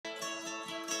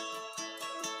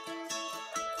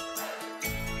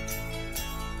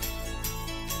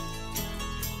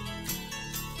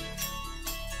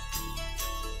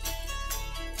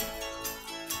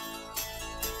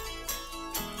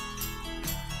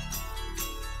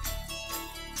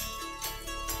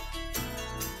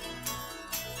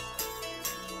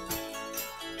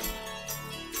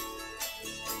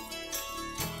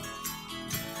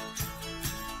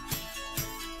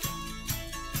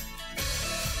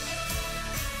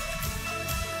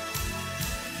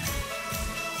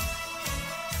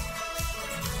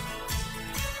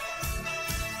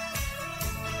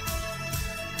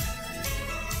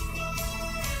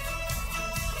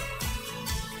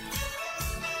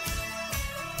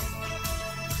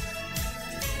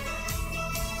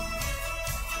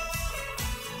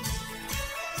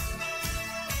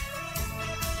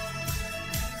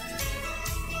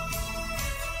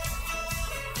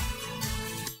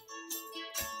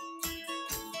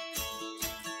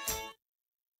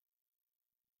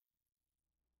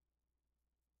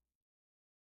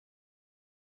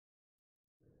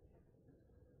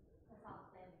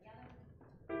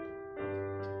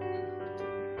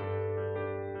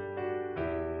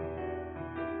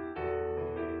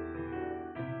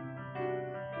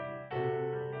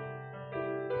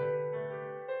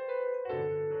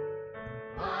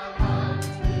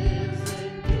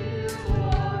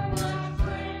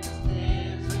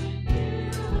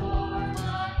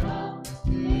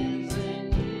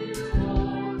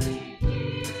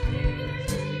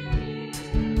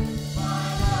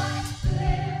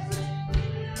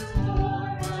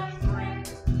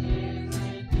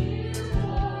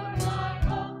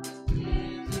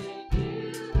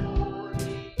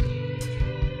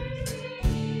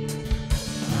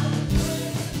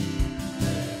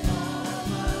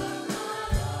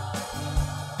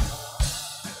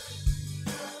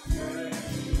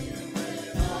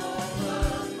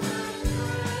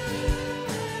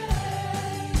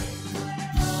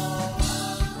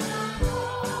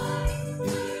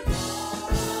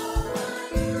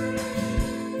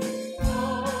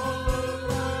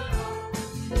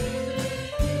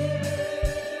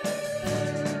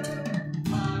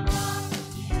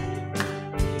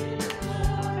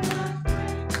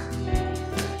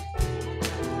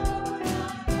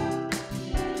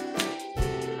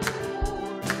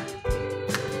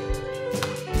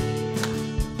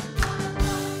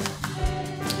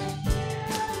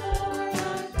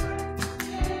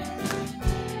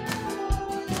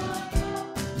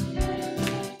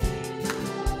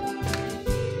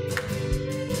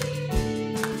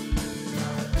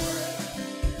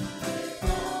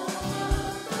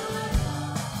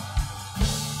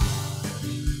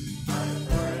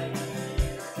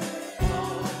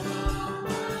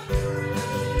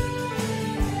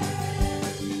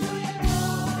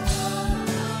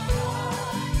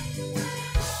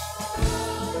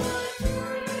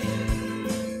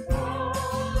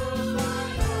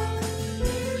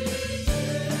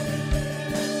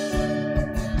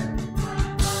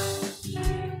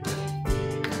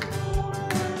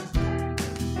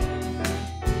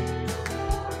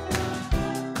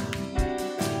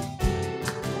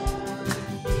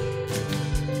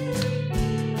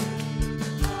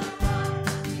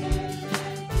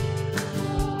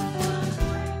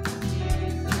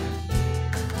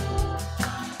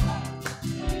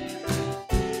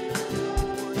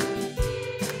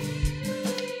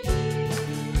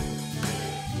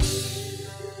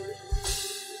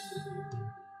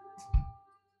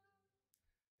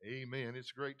Amen.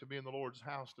 It's great to be in the Lord's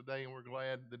house today, and we're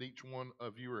glad that each one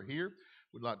of you are here.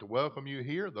 We'd like to welcome you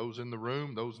here, those in the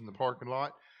room, those in the parking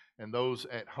lot, and those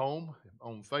at home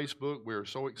on Facebook. We're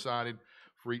so excited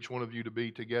for each one of you to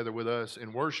be together with us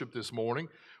in worship this morning.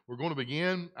 We're going to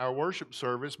begin our worship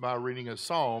service by reading a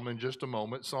psalm in just a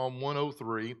moment, Psalm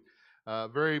 103.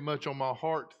 Very much on my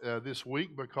heart this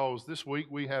week, because this week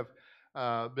we have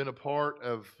been a part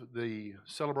of the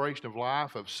celebration of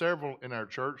life of several in our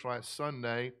church. Last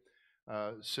Sunday,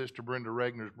 Sister Brenda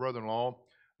Regner's brother-in-law,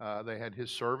 they had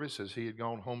his service as he had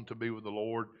gone home to be with the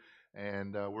Lord,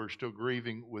 and we're still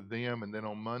grieving with them. And then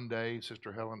on Monday,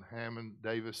 Sister Helen Hammond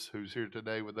Davis, who's here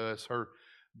today with us, her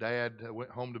dad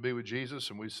went home to be with Jesus,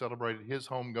 and we celebrated his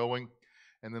homegoing.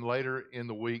 And then later in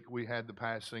the week, we had the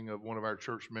passing of one of our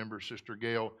church members, Sister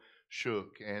Gail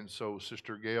Shook. And so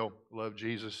Sister Gail loved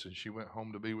Jesus, and she went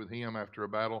home to be with him after a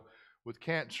battle with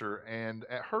cancer. And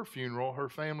at her funeral, her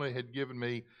family had given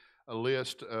me a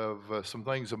list of some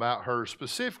things about her,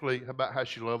 specifically about how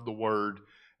she loved the Word.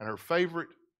 And her favorite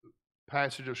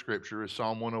passage of Scripture is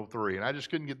Psalm 103. And I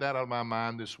just couldn't get that out of my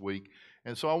mind this week.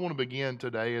 And so I want to begin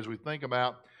today as we think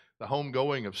about the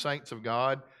homegoing of saints of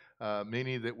God.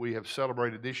 Many that we have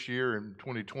celebrated this year in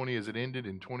 2020 as it ended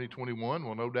in 2021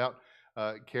 will no doubt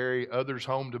carry others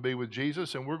home to be with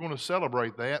Jesus, and we're going to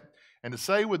celebrate that and to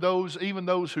say with those, even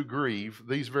those who grieve,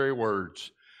 these very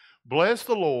words: Bless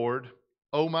the Lord,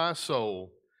 O my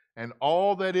soul, and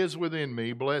all that is within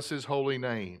me, bless his holy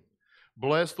name.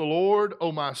 Bless the Lord,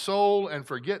 O my soul, and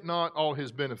forget not all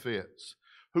his benefits,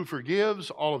 who forgives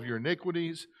all of your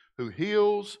iniquities, who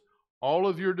heals all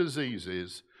of your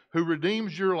diseases, who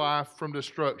redeems your life from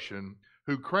destruction,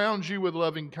 who crowns you with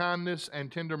loving kindness and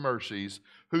tender mercies,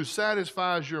 who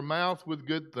satisfies your mouth with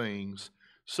good things,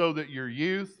 so that your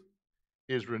youth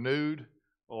is renewed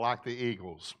like the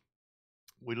eagles.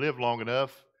 We live long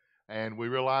enough, and we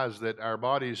realize that our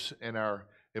bodies and our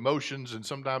emotions and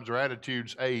sometimes our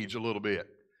attitudes age a little bit.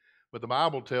 But the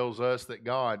Bible tells us that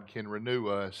God can renew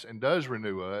us and does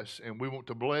renew us, and we want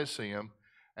to bless him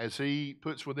as he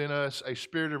puts within us a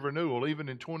spirit of renewal. Even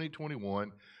in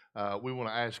 2021, we want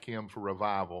to ask him for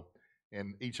revival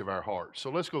in each of our hearts. So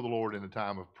let's go to the Lord in a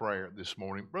time of prayer this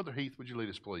morning. Brother Heath, would you lead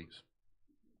us, please?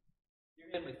 Dear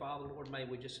Heavenly Father, Lord, may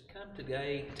we just come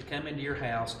today to come into your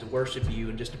house to worship you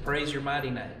and just to praise your mighty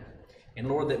name. And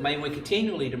Lord, that may we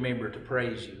continually remember to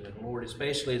praise you. And Lord,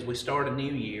 especially as we start a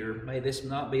new year, may this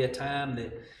not be a time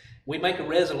that we make a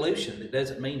resolution that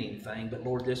doesn't mean anything, but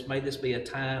Lord, may this be a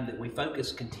time that we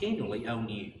focus continually on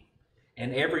you.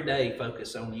 And every day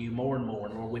focus on you more and more.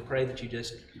 And Lord, we pray that you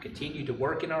just continue to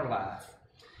work in our life.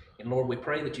 And Lord, we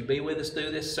pray that you be with us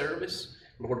through this service.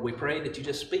 Lord, we pray that you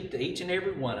just speak to each and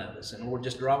every one of us. And Lord,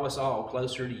 just draw us all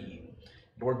closer to you.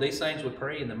 Lord, these things we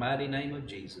pray in the mighty name of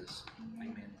Jesus.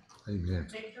 Amen. Amen.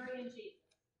 Victory in Jesus.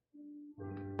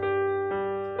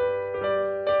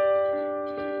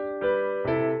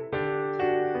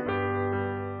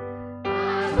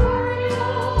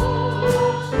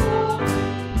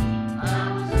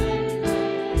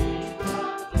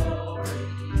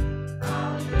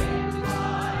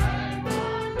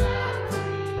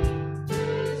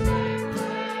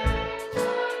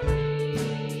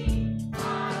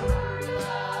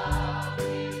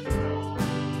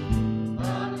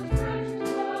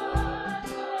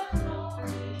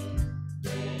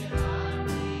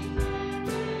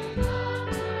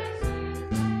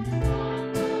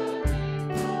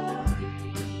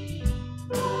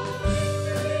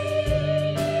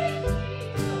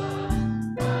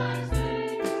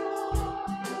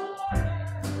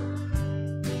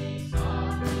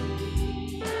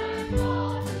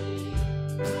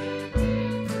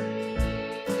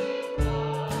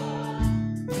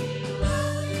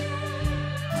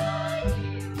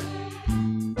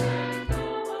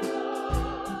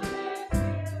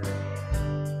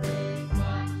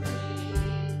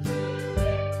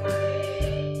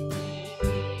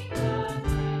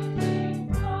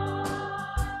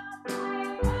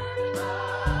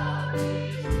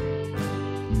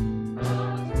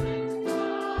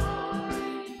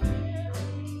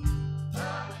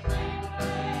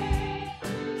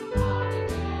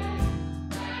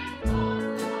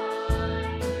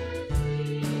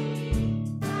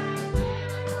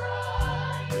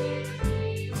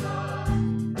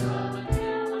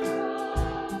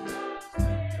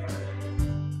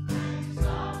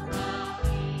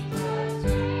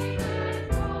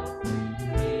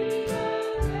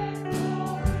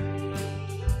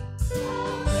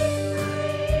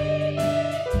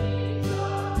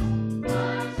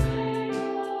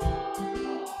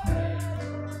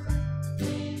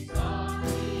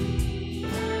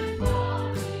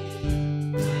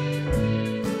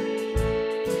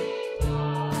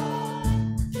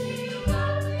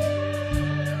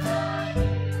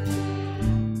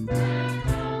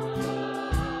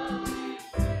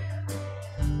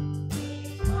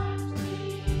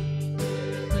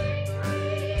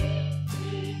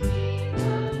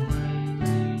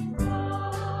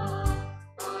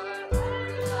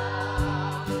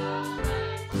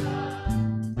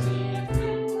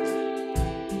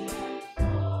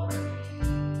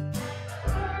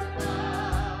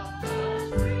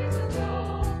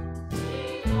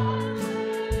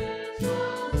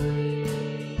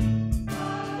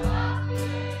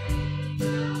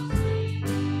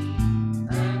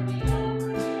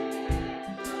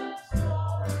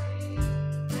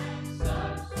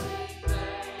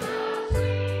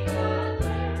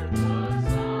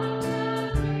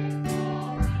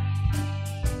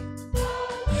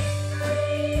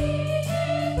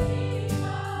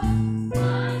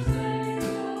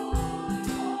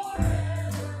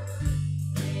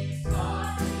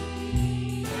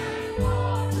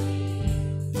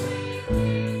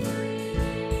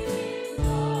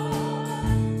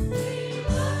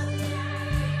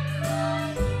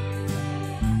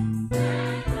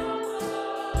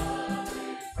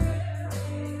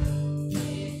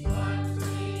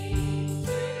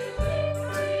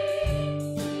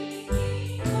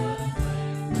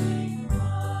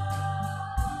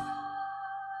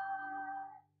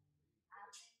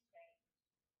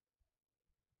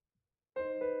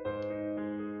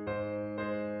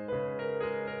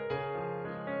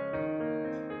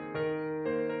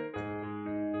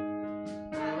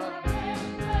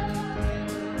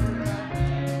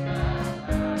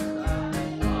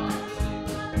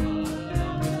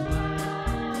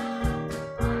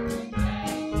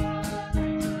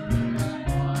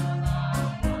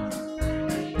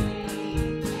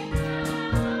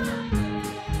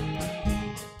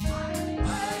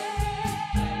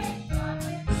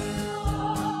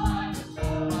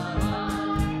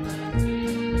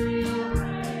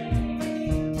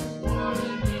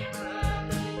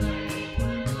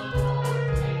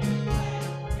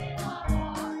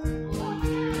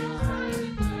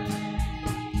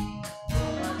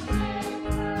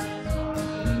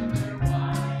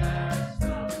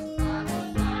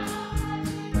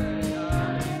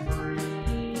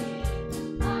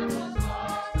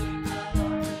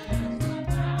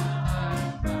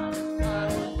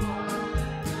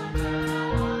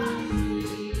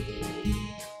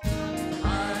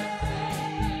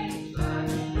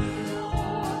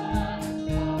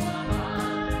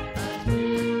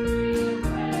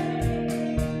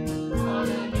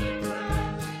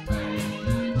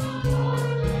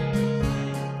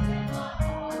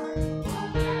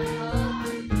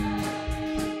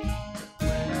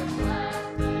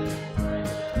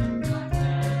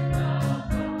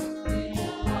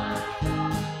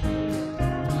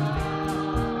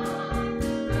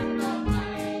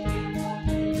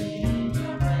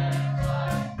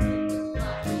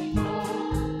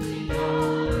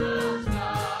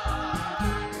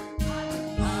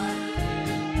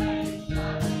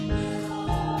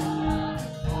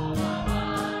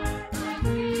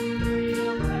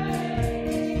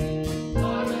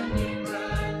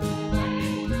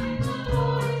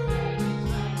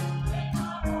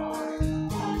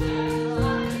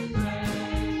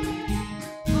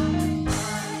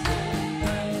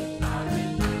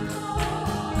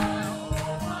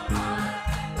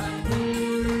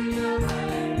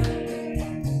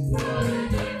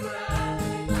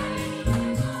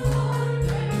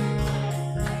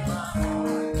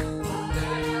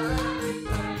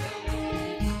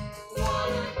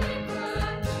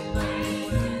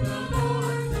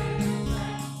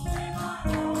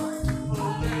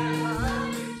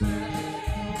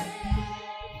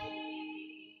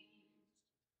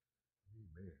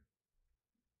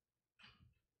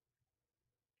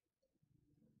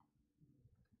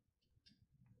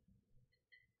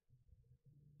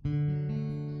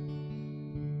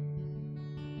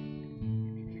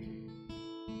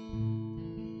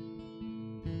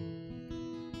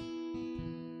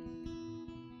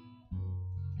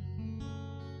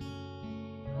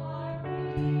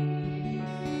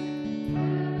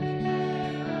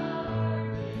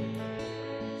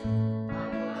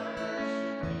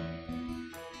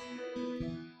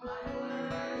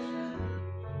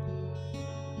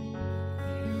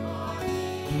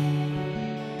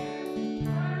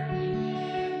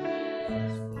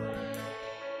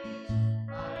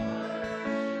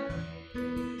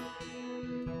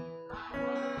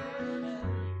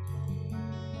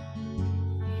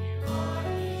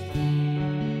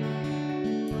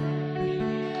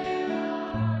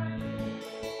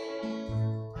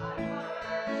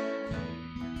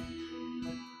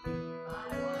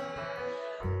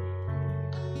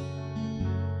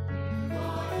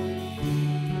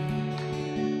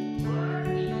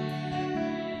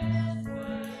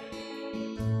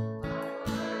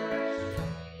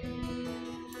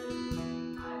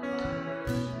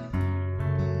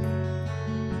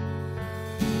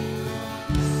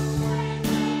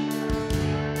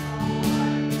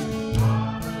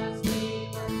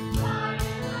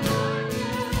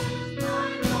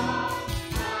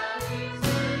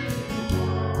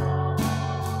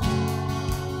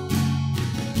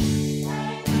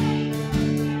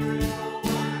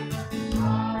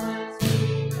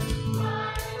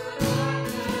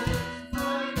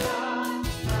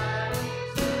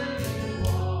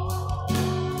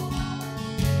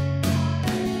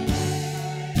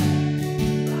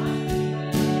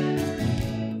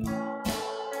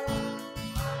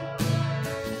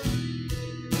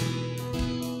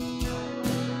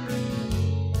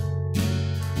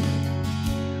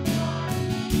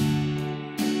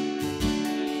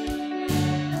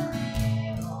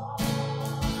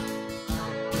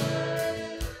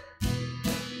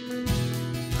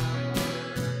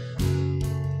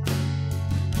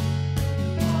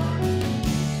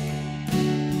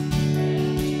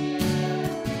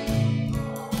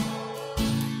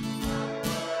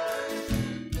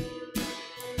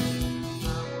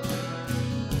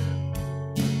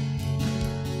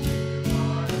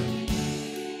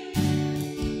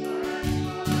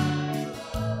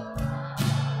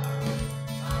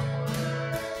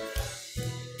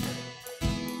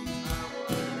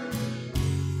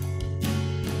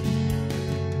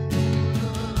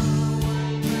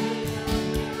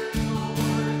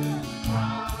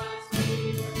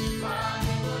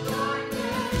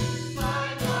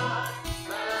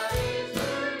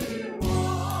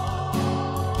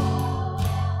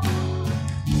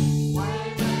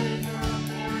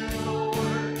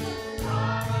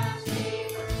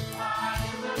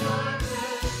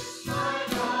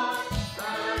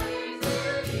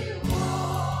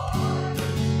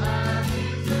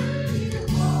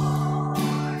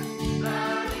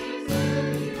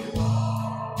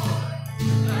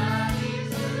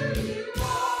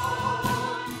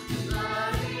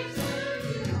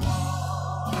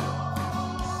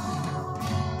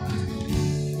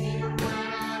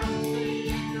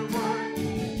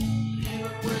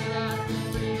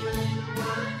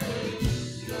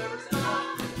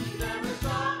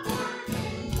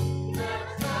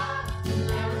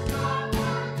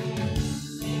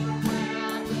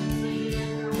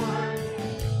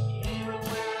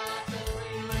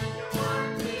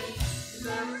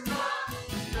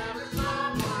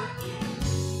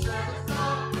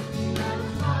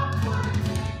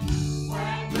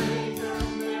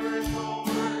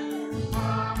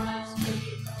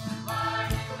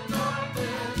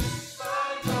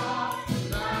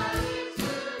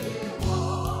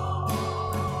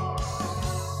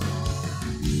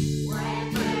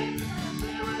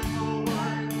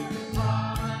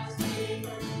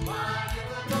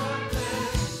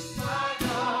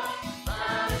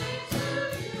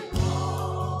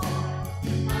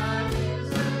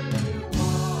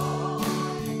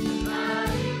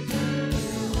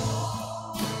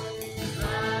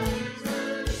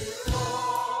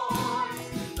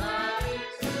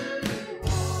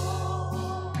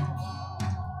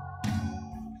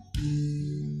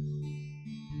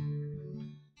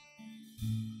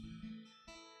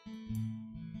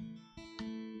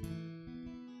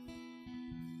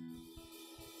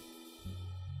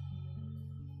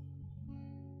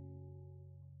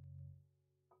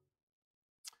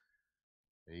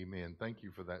 Amen. Thank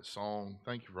you for that song.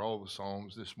 Thank you for all the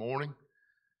songs this morning.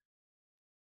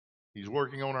 He's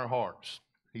working on our hearts.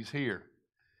 He's here.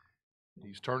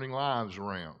 He's turning lives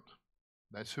around.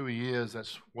 That's who He is.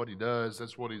 That's what He does.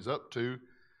 That's what He's up to.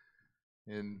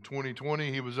 In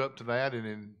 2020, He was up to that, and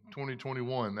in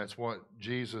 2021, that's what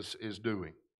Jesus is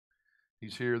doing.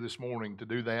 He's here this morning to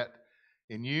do that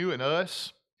in you and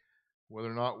us, whether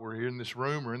or not we're here in this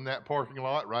room or in that parking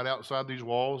lot right outside these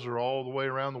walls or all the way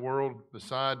around the world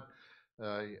beside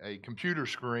a computer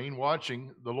screen watching.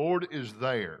 The Lord is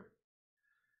there,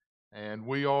 and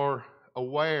we are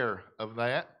aware of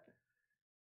that.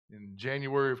 In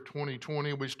January of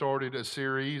 2020, we started a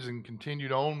series and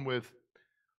continued on with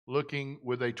looking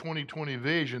with a 2020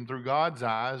 vision through God's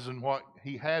eyes and what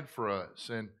He had for us.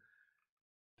 And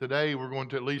today we're going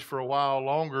to, at least for a while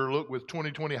longer, look with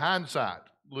 2020 hindsight,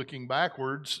 looking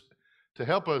backwards to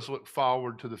help us look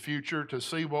forward to the future, to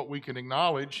see what we can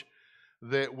acknowledge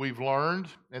that we've learned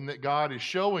and that God is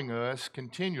showing us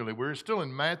continually. We're still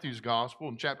in Matthew's Gospel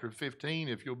in chapter 15,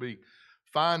 if you'll be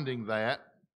finding that.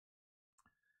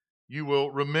 You will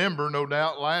remember, no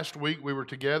doubt, last week we were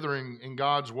together in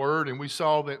God's Word, and we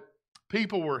saw that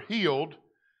people were healed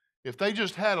if they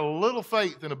just had a little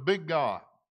faith in a big God.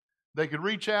 They could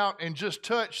reach out and just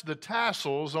touch the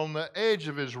tassels on the edge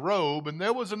of His robe, and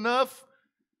there was enough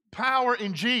power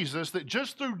in Jesus that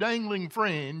just through dangling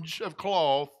fringe of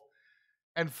cloth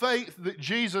and faith that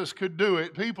Jesus could do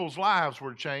it, people's lives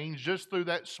were changed just through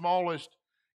that smallest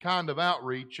kind of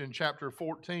outreach in chapter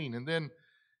 14. And then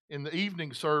in the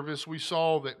evening service, we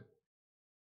saw that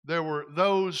there were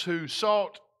those who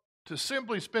sought to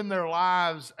simply spend their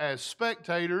lives as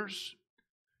spectators,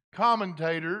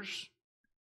 commentators,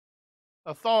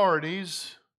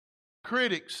 authorities,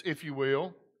 critics, if you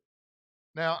will.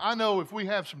 Now, I know if we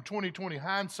have some 2020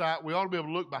 hindsight, we ought to be able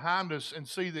to look behind us and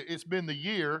see that it's been the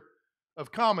year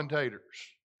of commentators.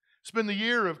 It's been the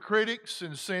year of critics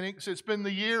and cynics. It's been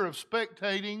the year of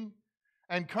spectating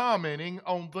and commenting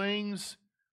on things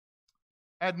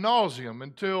ad nauseum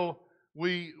until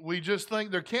we just think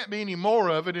there can't be any more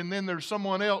of it, and then there's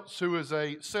someone else who is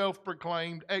a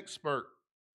self-proclaimed expert.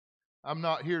 I'm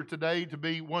not here today to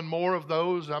be one more of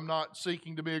those. I'm not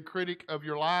seeking to be a critic of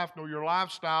your life nor your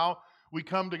lifestyle. We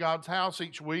come to God's house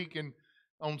each week and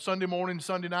on Sunday mornings,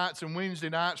 Sunday nights, and Wednesday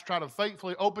nights try to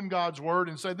faithfully open God's Word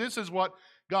and say, this is what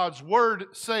God's Word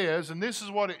says, and this is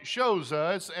what it shows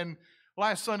us. And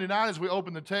last Sunday night as we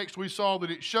opened the text, we saw that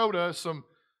it showed us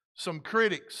some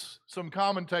critics, some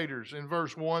commentators. In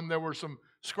verse 1, there were some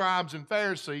scribes and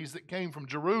Pharisees that came from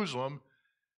Jerusalem,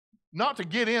 not to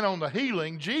get in on the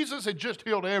healing. Jesus had just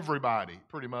healed everybody,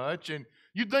 pretty much, and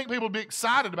you'd think people would be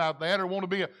excited about that or want to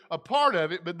be a part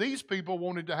of it, but these people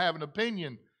wanted to have an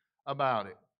opinion about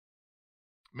it.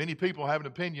 Many people have an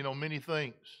opinion on many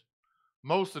things.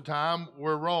 Most of the time,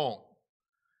 we're wrong.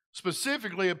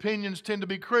 Specifically, opinions tend to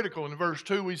be critical. In verse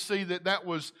 2, we see that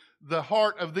was the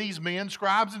heart of these men,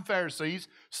 scribes and Pharisees,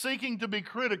 seeking to be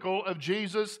critical of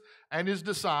Jesus and His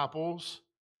disciples.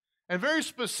 And very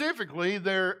specifically,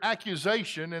 their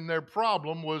accusation and their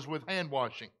problem was with hand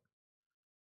washing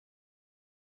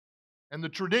and the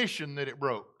tradition that it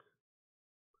broke.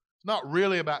 It's not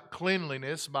really about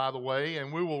cleanliness, by the way,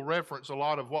 and we will reference a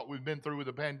lot of what we've been through with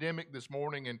the pandemic this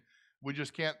morning, and we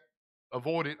just can't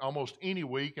avoid it almost any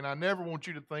week. And I never want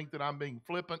you to think that I'm being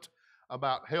flippant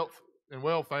about health and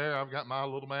welfare. I've got my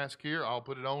little mask here. I'll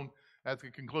put it on at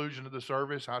the conclusion of the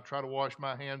service. I try to wash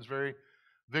my hands very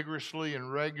vigorously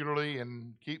and regularly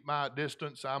and keep my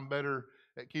distance. I'm better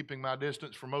at keeping my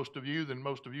distance from most of you than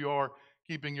most of you are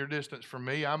keeping your distance from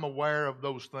me. I'm aware of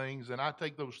those things, and I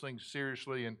take those things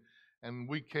seriously, and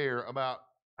we care about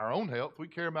our own health. We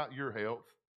care about your health.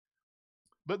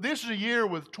 But this is a year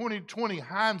with 2020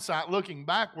 hindsight, looking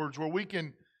backwards, where we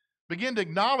can begin to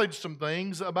acknowledge some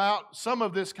things about some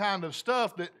of this kind of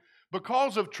stuff that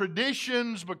because of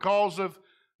traditions, because of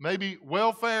maybe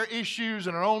welfare issues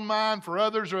in our own mind for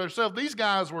others or ourselves, these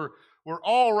guys were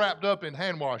all wrapped up in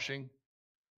hand washing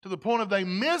to the point of they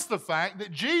missed the fact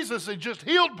that Jesus had just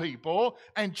healed people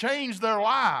and changed their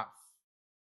life.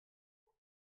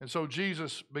 And so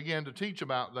Jesus began to teach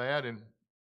about that, and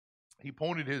He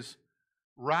pointed His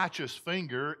righteous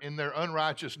finger in their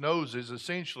unrighteous noses,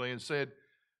 essentially, and said,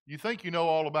 you think you know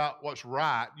all about what's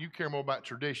right. You care more about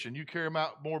tradition. You care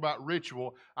more about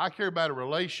ritual. I care about a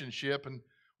relationship, and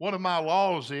one of my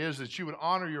laws is that you would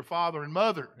honor your father and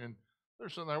mother. And They're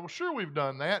sitting there, well, sure, we've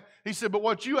done that. He said, but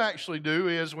what you actually do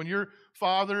is when your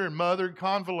father and mother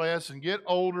convalesce and get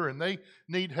older and they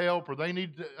need help or they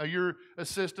need your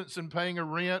assistance in paying a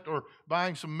rent or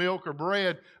buying some milk or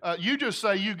bread, you just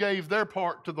say you gave their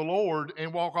part to the Lord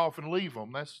and walk off and leave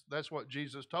them. That's what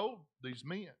Jesus told these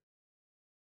men.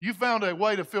 You found a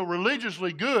way to feel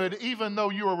religiously good even though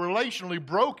you are relationally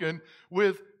broken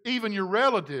with even your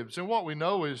relatives. And what we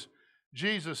know is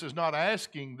Jesus is not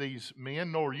asking these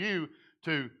men, nor you,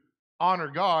 to honor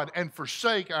God and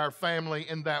forsake our family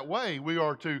in that way. We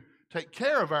are to take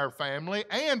care of our family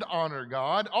and honor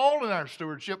God, all in our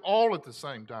stewardship, all at the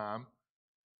same time.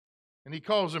 And he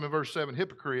calls them in verse 7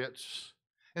 hypocrites,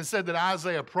 and said that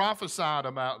Isaiah prophesied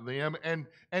about them and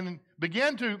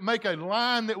began to make a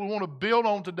line that we want to build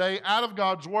on today out of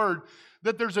God's Word,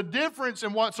 that there's a difference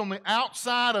in what's on the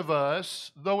outside of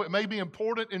us, though it may be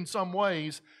important in some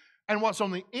ways, and what's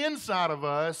on the inside of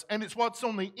us, and it's what's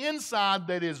on the inside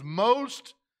that is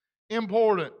most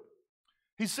important.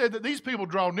 He said that these people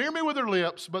draw near me with their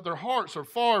lips, but their hearts are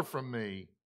far from me.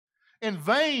 In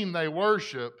vain they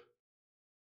worship,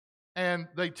 and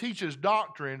they teach as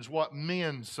doctrines what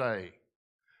men say.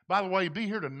 By the way, be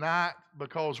here tonight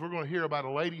because we're going to hear about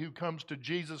a lady who comes to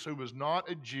Jesus who was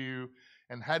not a Jew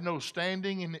and had no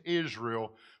standing in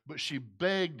Israel, but she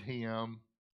begged him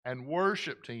and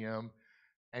worshiped him,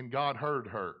 and God heard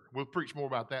her. We'll preach more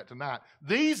about that tonight.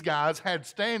 These guys had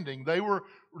standing. They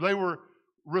were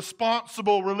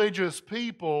responsible religious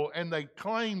people, and they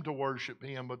claimed to worship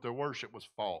him, but their worship was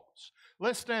false.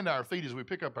 Let's stand to our feet as we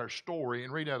pick up our story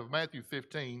and read out of Matthew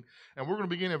 15, and we're going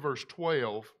to begin in verse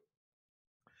 12.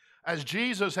 As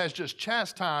Jesus has just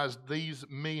chastised these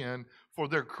men for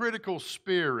their critical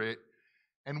spirit,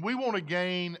 and we want to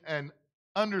gain an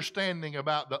understanding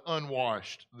about the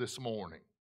unwashed this morning.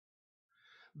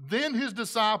 Then his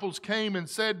disciples came and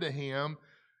said to him,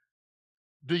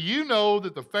 do you know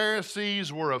that the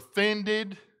Pharisees were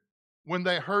offended when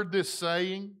they heard this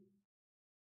saying?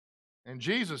 And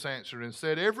Jesus answered and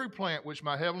said, every plant which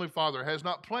my heavenly Father has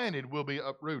not planted will be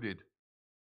uprooted.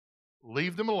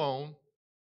 Leave them alone.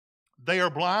 They are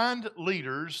blind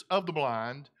leaders of the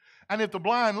blind, and if the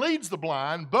blind leads the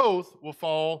blind, both will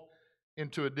fall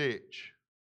into a ditch.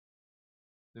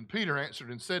 Then Peter answered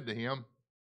and said to him,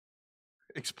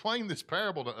 explain this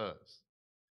parable to us.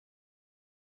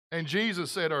 And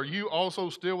Jesus said, are you also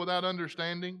still without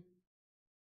understanding?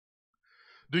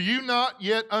 Do you not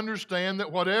yet understand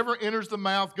that whatever enters the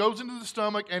mouth goes into the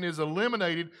stomach and is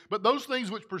eliminated, but those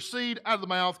things which proceed out of the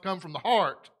mouth come from the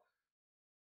heart,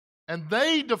 and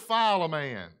they defile a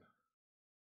man?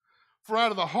 For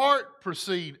out of the heart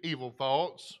proceed evil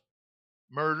thoughts,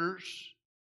 murders,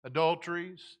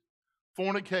 adulteries,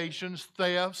 fornications,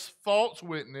 thefts, false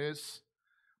witness,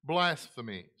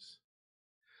 blasphemies.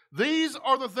 These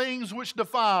are the things which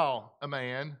defile a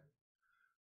man,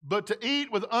 but to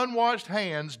eat with unwashed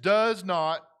hands does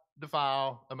not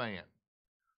defile a man.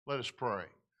 Let us pray.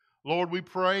 Lord, we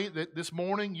pray that this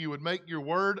morning you would make your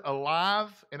word alive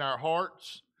in our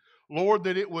hearts. Lord,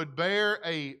 that it would bear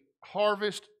a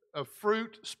harvest of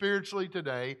fruit spiritually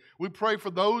today. We pray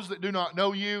for those that do not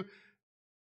know you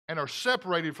and are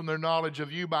separated from their knowledge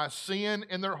of you by sin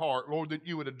in their heart. Lord, that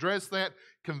you would address that,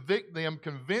 convict them,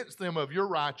 convince them of your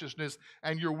righteousness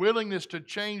and your willingness to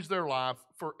change their life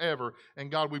forever.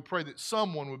 And God, we pray that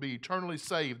someone would be eternally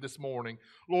saved this morning.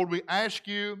 Lord, we ask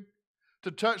you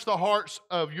to touch the hearts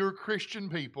of your Christian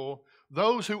people,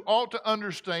 those who ought to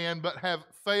understand but have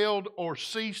failed or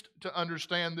ceased to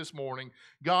understand this morning.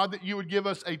 God, that you would give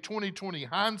us a 20/20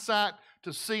 hindsight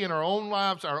to see in our own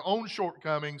lives our own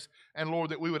shortcomings, and Lord,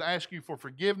 that we would ask you for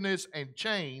forgiveness and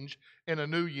change in a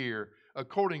new year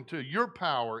according to your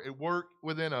power at work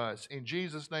within us. In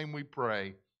Jesus' name we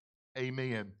pray,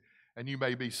 amen. And you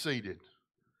may be seated.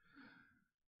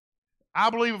 I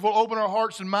believe if we'll open our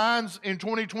hearts and minds in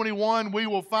 2021, we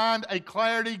will find a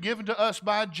clarity given to us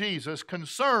by Jesus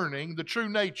concerning the true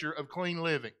nature of clean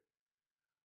living.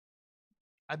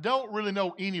 I don't really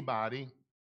know anybody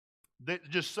that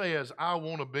just says, I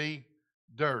want to be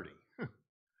dirty.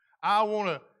 I want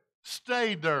to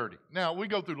stay dirty. Now, we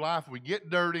go through life, we get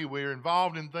dirty, we're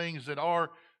involved in things that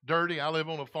are dirty. I live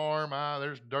on a farm,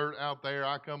 there's dirt out there.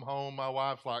 I come home, my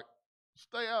wife's like,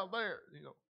 stay out there,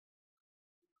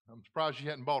 I'm surprised she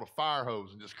hadn't bought a fire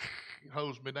hose and just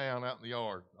hosed me down out in the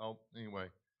yard. Oh, anyway.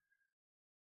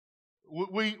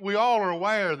 We all are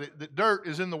aware that dirt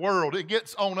is in the world. It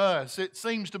gets on us. It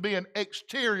seems to be an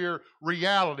exterior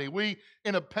reality. We,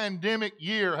 in a pandemic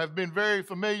year, have been very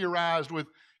familiarized with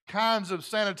kinds of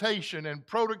sanitation and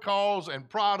protocols and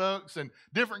products and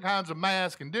different kinds of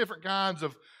masks and different kinds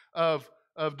of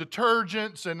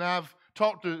detergents. And I've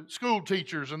talked to school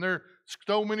teachers, and there's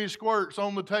so many squirts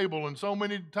on the table, and so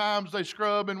many times they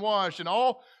scrub and wash, and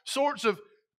all sorts of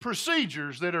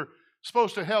procedures that are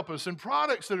supposed to help us and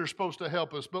products that are supposed to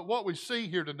help us. But what we see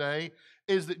here today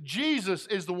is that Jesus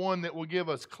is the one that will give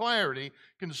us clarity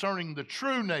concerning the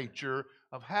true nature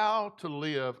of how to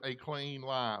live a clean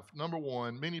life. Number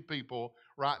one, many people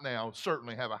right now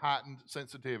certainly have a heightened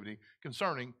sensitivity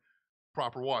concerning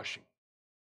proper washing.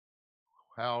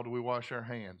 How do we wash our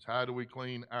hands? How do we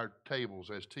clean our tables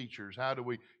as teachers? How do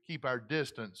we keep our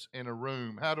distance in a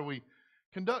room? How do we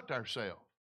conduct ourselves?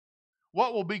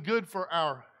 What will be good for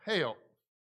our health?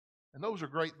 And those are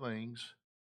great things.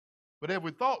 But have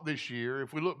we thought this year,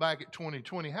 if we look back at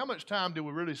 2020, how much time did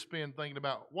we really spend thinking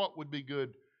about what would be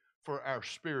good for our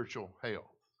spiritual health?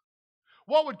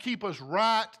 What would keep us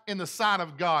right in the sight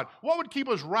of God? What would keep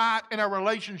us right in our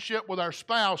relationship with our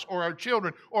spouse or our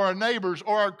children or our neighbors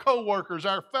or our co-workers,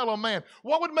 our fellow man?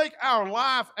 What would make our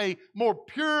life a more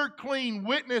pure, clean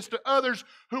witness to others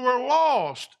who are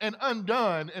lost and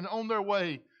undone and on their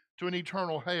way to an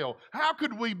eternal hell? How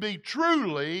could we be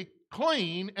truly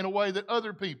clean in a way that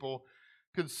other people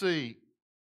could see?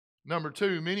 Number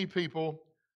two, many people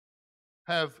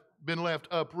have been left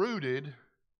uprooted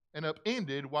and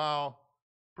upended while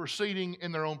proceeding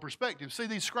in their own perspective. See,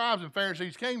 these scribes and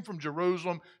Pharisees came from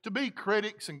Jerusalem to be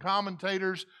critics and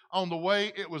commentators on the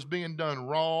way it was being done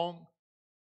wrong.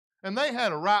 And they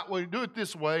had a right way to do it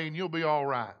this way, and you'll be all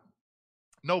right.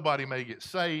 Nobody may get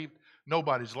saved.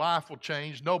 Nobody's life will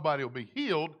change. Nobody will be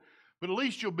healed. But at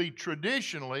least you'll be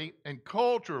traditionally and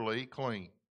culturally clean.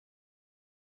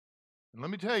 And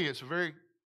let me tell you, it's a very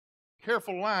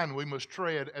careful line we must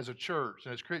tread as a church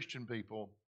and as Christian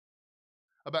people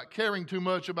about caring too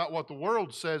much about what the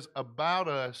world says about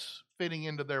us fitting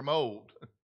into their mold,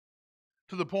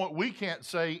 to the point we can't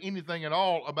say anything at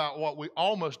all about what we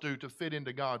all must do to fit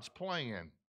into God's plan.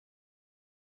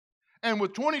 And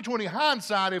with 2020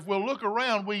 hindsight, if we'll look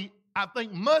around, we, I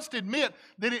think, must admit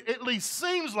that it at least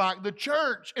seems like the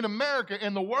church in America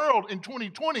and the world in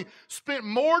 2020 spent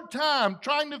more time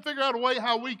trying to figure out a way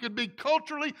how we could be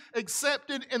culturally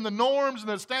accepted in the norms and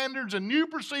the standards and new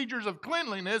procedures of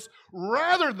cleanliness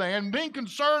rather than being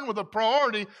concerned with the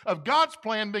priority of God's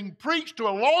plan being preached to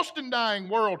a lost and dying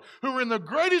world who are in the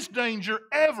greatest danger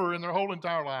ever in their whole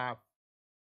entire life,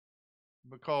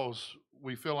 because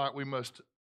we feel like we must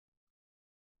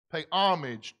pay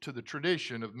homage to the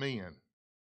tradition of men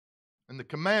and the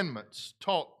commandments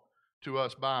taught to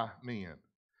us by men.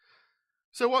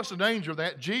 So what's the danger of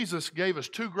that? Jesus gave us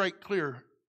two great clear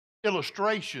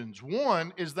illustrations.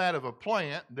 One is that of a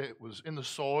plant that was in the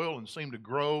soil and seemed to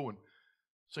grow and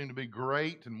seemed to be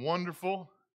great and wonderful.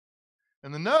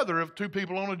 And another of two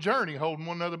people on a journey holding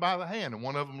one another by the hand, and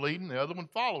one of them leading, the other one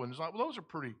following. It's like, well, those are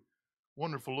pretty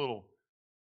wonderful little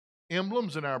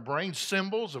emblems in our brain,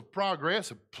 symbols of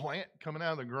progress, a plant coming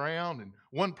out of the ground and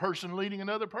one person leading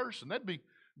another person. That'd be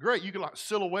great. You could like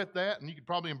silhouette that, and you could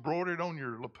probably embroider it on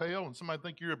your lapel, and somebody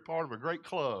think you're a part of a great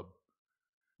club.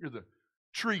 You're the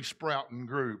tree sprouting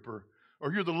group, or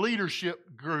you're the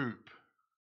leadership group.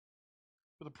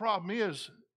 But the problem is,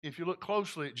 if you look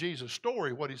closely at Jesus'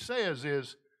 story, what he says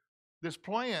is this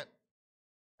plant,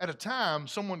 at a time,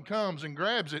 someone comes and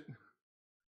grabs it,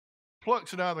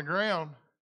 plucks it out of the ground,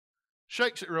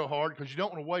 shakes it real hard because you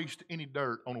don't want to waste any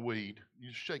dirt on a weed. You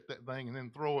just shake that thing and then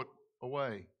throw it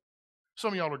away.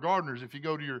 Some of y'all are gardeners. If you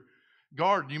go to your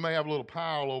garden, you may have a little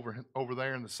pile over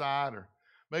there in the side, or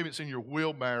maybe it's in your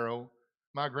wheelbarrow.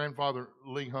 My grandfather,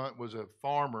 Lee Hunt, was a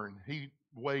farmer, and he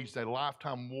waged a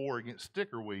lifetime war against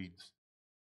sticker weeds.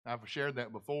 I've shared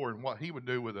that before, and what he would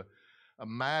do with a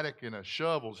mattock and a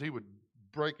shovels, he would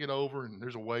break it over, and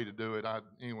there's a way to do it.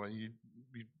 Anyway, you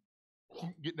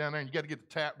get down there and you got to get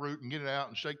the tap root and get it out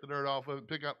and shake the dirt off of it,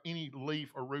 pick up any leaf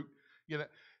or root, get it,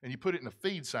 and you put it in a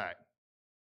feed sack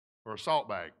or a salt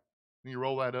bag. Then you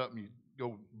roll that up and you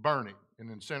go burn it in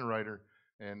an incinerator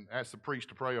and ask the priest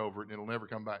to pray over it, and it'll never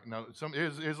come back. No,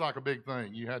 it's like a big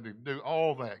thing. You had to do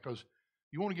all that because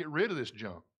you want to get rid of this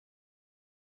junk.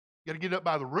 You got to get it up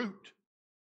by the root.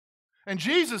 And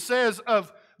Jesus says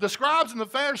of the scribes and the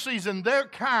Pharisees and their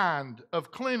kind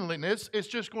of cleanliness, it's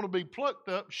just going to be plucked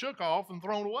up, shook off, and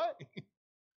thrown away.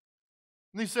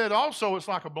 And he said also it's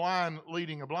like a blind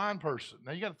leading a blind person.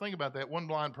 Now you got to think about that. One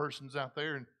blind person's out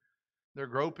there and they're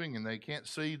groping and they can't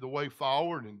see the way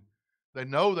forward, and they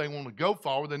know they want to go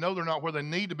forward. They know they're not where they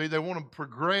need to be. They want to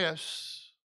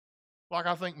progress. Like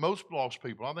I think most lost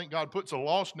people. I think God puts a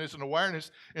lostness and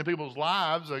awareness in people's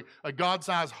lives, a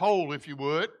God-sized hole, if you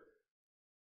would.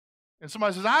 And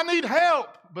somebody says, I need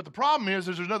help. But the problem is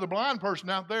there's another blind person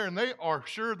out there, and they are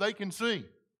sure they can see.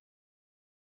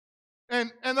 And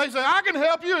they say, I can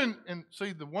help you. And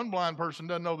see, the one blind person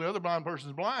doesn't know the other blind person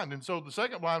is blind. And so the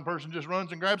second blind person just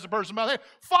runs and grabs the person by the hand.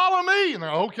 Follow me. And they're,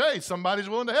 okay, somebody's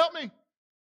willing to help me.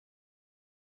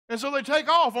 And so they take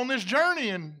off on this journey.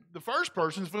 And the first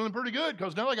person's feeling pretty good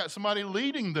because now they got somebody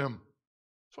leading them.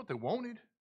 That's what they wanted. A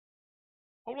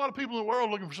whole lot of people in the world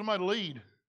looking for somebody to lead.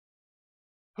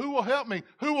 Who will help me?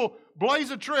 Who will blaze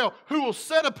a trail? Who will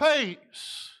set a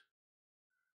pace?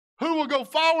 Who will go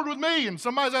forward with me? And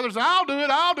somebody's out there saying, I'll do it,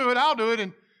 I'll do it, I'll do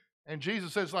it. And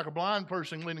Jesus says it's like a blind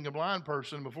person leading a blind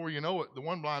person. Before you know it, the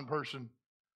one blind person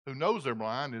who knows they're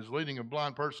blind is leading a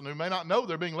blind person who may not know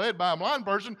they're being led by a blind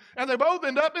person, and they both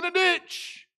end up in a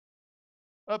ditch,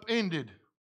 upended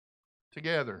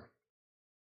together.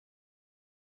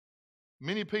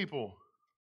 Many people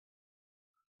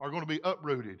are going to be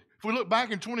uprooted. If we look back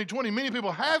in 2020, many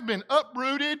people have been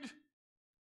uprooted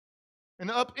and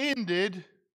upended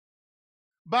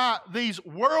by these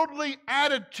worldly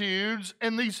attitudes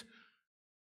and these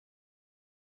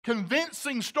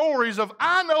convincing stories of,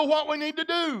 I know what we need to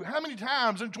do. How many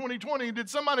times in 2020 did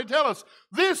somebody tell us,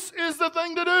 this is the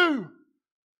thing to do?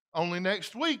 Only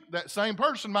next week, that same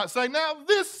person might say, now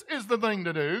this is the thing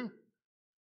to do.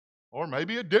 Or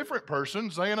maybe a different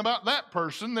person saying about that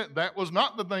person that that was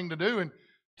not the thing to do. And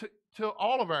till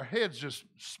all of our heads just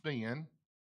spin.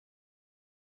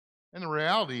 And the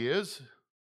reality is,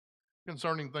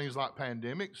 concerning things like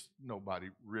pandemics, nobody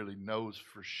really knows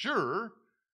for sure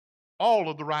all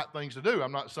of the right things to do.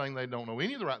 I'm not saying they don't know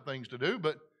any of the right things to do,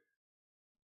 but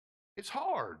it's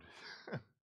hard.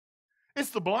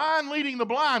 It's the blind leading the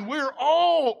blind. We're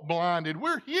all blinded.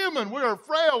 We're human. We are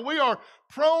frail. We are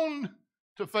prone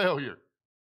to failure.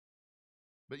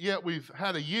 But yet we've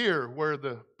had a year where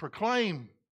the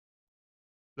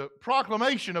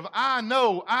proclamation of I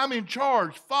know, I'm in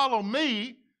charge, follow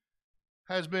me,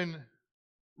 has been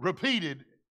repeated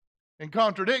and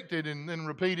contradicted and then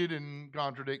repeated and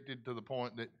contradicted to the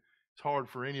point that it's hard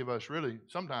for any of us really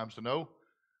sometimes to know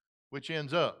which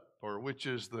ends up or which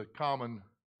is the common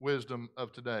wisdom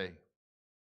of today.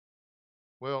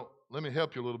 Well, let me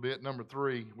help you a little bit. Number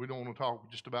 3, we don't want to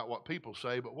talk just about what people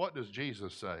say, but what does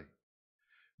Jesus say?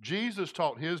 Jesus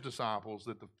taught his disciples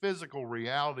that the physical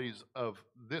realities of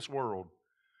this world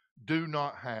do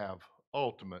not have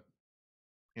ultimate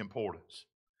importance.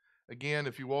 Again,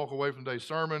 if you walk away from today's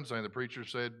sermon saying the preacher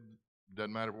said,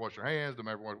 doesn't matter if you wash your hands, doesn't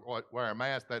matter if you wear a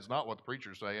mask, that's not what the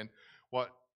preacher's saying.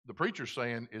 What the preacher's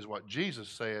saying is what Jesus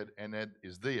said, and that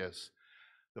is this.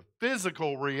 The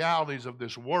physical realities of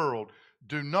this world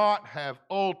do not have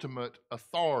ultimate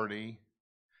authority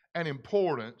and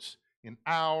importance in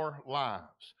our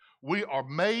lives. We are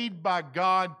made by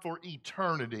God for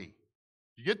eternity.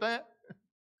 You get that?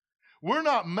 We're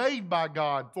not made by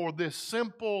God for this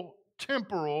simple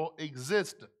temporal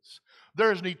existence.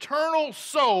 There's an eternal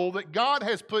soul that God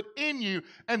has put in you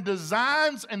and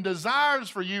designs and desires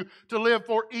for you to live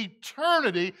for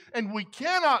eternity, and we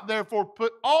cannot therefore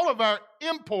put all of our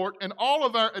import and all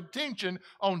of our attention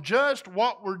on just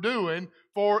what we're doing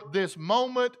for this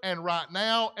moment and right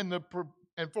now and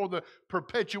for the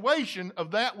perpetuation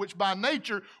of that which by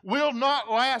nature will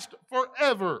not last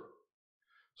forever.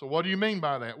 So what do you mean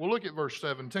by that? Well, look at verse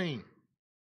 17.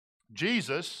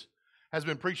 Jesus has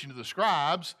been preaching to the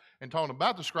scribes and talking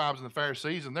about the scribes and the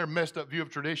Pharisees and their messed up view of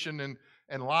tradition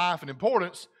and life and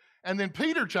importance. And then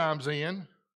Peter chimes in,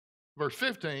 verse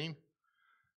 15,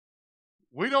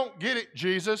 we don't get it,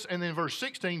 Jesus. And then verse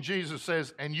 16, Jesus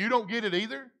says, and you don't get it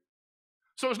either?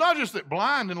 So it's not just that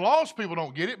blind and lost people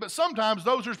don't get it, but sometimes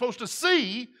those who are supposed to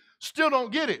see still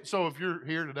don't get it. So if you're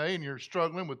here today and you're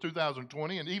struggling with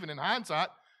 2020, and even in hindsight,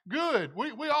 good.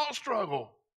 We all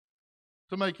struggle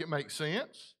to make it make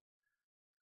sense.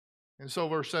 And so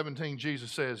verse 17,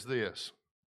 Jesus says this,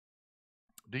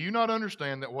 do you not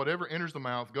understand that whatever enters the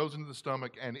mouth goes into the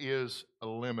stomach and is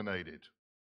eliminated?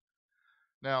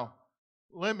 Now,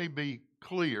 let me be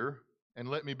clear and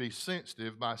let me be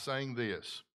sensitive by saying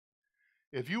this.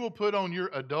 If you will put on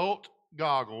your adult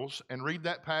goggles and read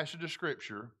that passage of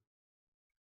Scripture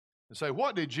and say,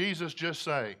 what did Jesus just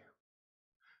say?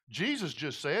 Jesus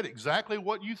just said exactly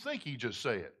what you think he just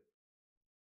said.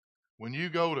 When you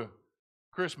go to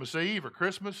Christmas Eve or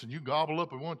Christmas and you gobble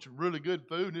up a bunch of really good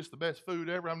food and it's the best food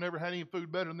ever, I've never had any food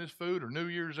better than this food, or New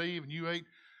Year's Eve and you ate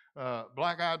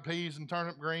black-eyed peas and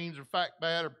turnip greens or fat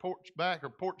bat or pork back or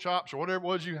pork chops or whatever it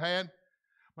was you had.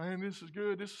 Man, this is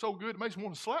good. This is so good. It makes me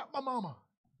want to slap my mama.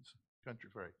 It's a country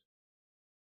phrase.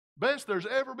 Best there's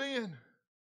ever been.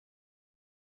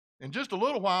 In just a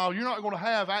little while, you're not going to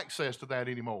have access to that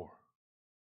anymore.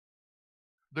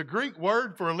 The Greek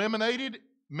word for eliminated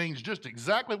means just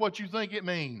exactly what you think it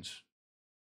means.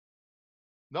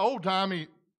 The old-timey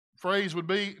phrase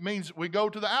means we go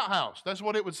to the outhouse. That's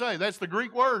what it would say. That's the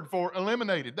Greek word for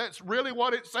eliminated. That's really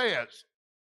what it says.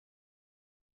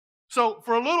 So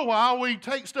for a little while, we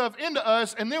take stuff into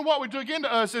us, and then what we took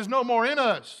into us is no more in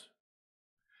us.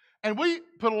 And we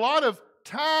put a lot of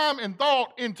time and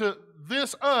thought into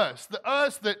this us, the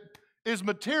us that is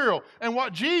material. And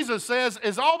what Jesus says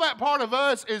is all that part of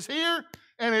us is here,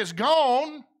 and it's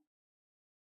gone.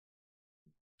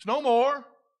 It's no more.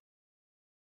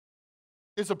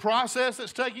 It's a process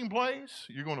that's taking place.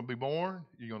 You're going to be born.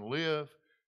 You're going to live.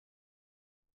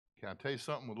 Can I tell you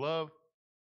something with love?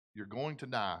 You're going to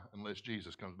die unless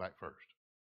Jesus comes back first.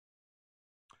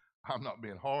 I'm not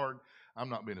being hard. I'm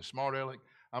not being a smart aleck.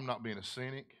 I'm not being a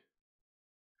cynic.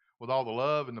 With all the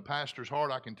love in the pastor's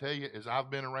heart, I can tell you is I've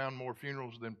been around more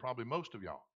funerals than probably most of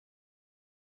y'all.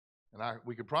 And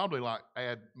we could probably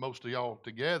add most of y'all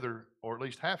together, or at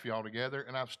least half of y'all together,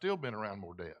 and I've still been around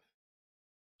more death.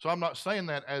 So I'm not saying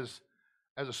that as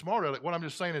a smart aleck. What I'm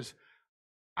just saying is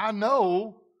I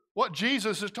know what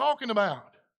Jesus is talking about.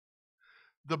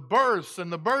 The births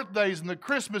and the birthdays and the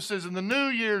Christmases and the New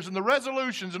Year's and the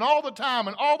resolutions and all the time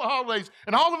and all the holidays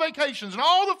and all the vacations and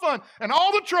all the fun and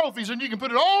all the trophies, and you can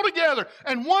put it all together,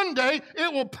 and one day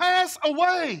it will pass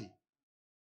away.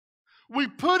 We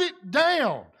put it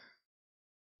down.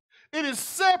 It is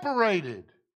separated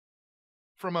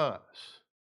from us.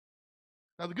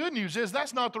 Now the good news is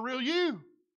that's not the real you.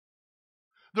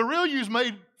 The real you is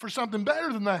made for something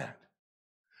better than that.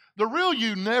 The real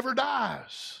you never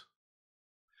dies.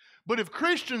 But if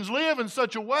Christians live in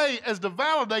such a way as to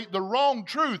validate the wrong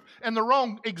truth and the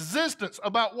wrong existence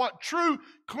about what true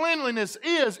cleanliness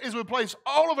is we place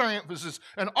all of our emphasis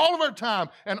and all of our time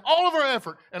and all of our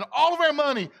effort and all of our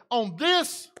money on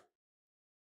this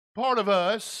part of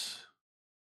us,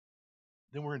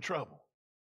 then we're in trouble.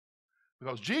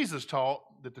 Because Jesus taught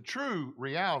that the true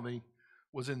reality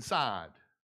was inside,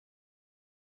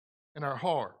 in our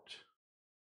heart.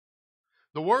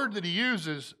 The word that he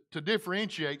uses to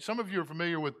differentiate, some of you are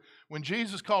familiar with when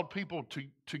Jesus called people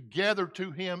to gather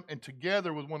to him and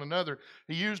together with one another,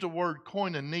 he used a word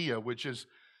koinonia, which is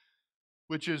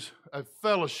a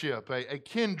fellowship, a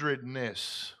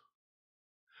kindredness.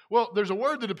 Well, there's a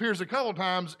word that appears a couple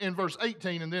times in verse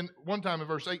 18, and then one time in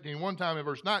verse 18, one time in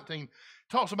verse 19,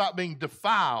 talks about being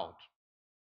defiled.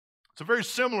 It's a very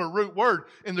similar root word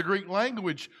in the Greek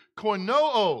language,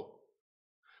 koinoo,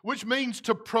 which means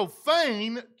to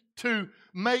profane, to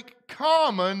make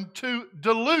common, to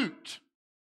dilute,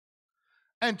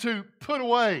 and to put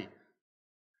away.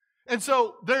 And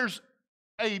so there's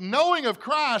a knowing of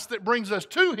Christ that brings us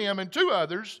to him and to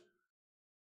others,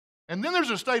 and then there's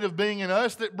a state of being in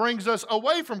us that brings us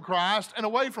away from Christ and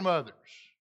away from others.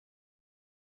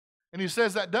 And he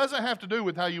says that doesn't have to do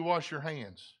with how you wash your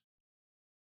hands.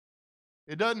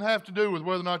 It doesn't have to do with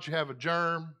whether or not you have a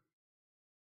germ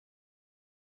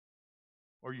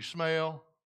or you smell.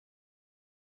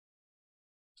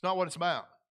 It's not what it's about.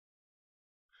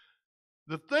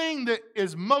 The thing that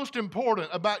is most important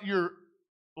about your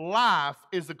life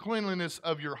is the cleanliness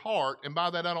of your heart, and by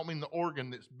that I don't mean the organ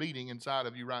that's beating inside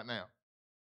of you right now.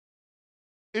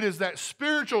 It is that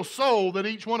spiritual soul that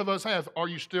each one of us has. Are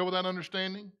you still with that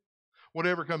understanding?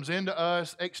 Whatever comes into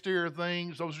us, exterior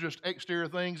things, those are just exterior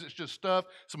things. It's just stuff.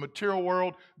 It's a material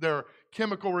world. There are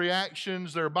chemical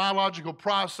reactions. There are biological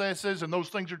processes, and those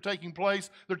things are taking place.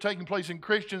 They're taking place in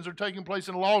Christians. They're taking place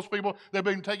in lost people. They've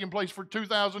been taking place for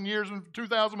 2,000 years, and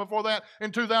 2,000 before that,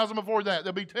 and 2,000 before that.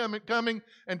 They'll be coming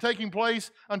and taking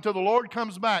place until the Lord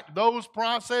comes back. Those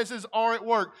processes are at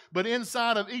work. But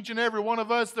inside of each and every one of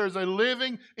us, there's a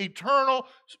living, eternal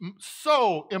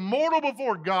soul, immortal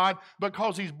before God,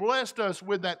 because he's blessed us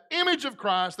with that image of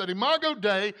Christ, that imago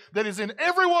Dei, that is in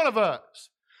every one of us,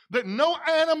 that no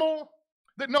animal,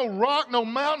 that no rock, no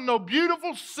mountain, no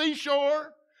beautiful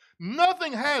seashore,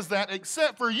 nothing has that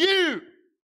except for you.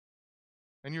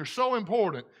 And you're so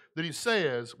important that he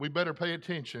says we better pay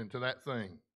attention to that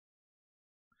thing.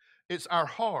 It's our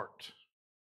heart.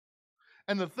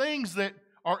 And the things that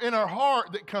are in our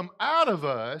heart that come out of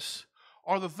us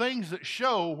are the things that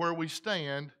show where we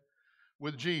stand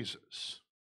with Jesus.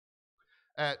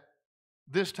 At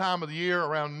this time of the year,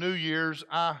 around New Year's,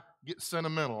 I get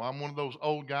sentimental. I'm one of those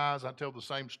old guys. I tell the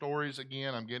same stories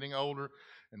again. I'm getting older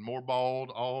and more bald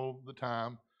all the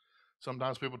time.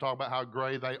 Sometimes people talk about how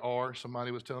gray they are.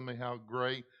 Somebody was telling me how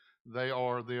gray they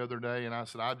are the other day, and I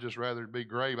said, I'd just rather be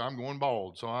gray, but I'm going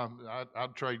bald. So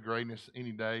I'd trade grayness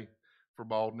any day for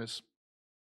baldness.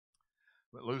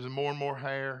 But losing more and more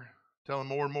hair, telling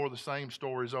more and more of the same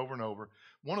stories over and over.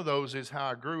 One of those is how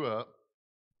I grew up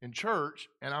in church,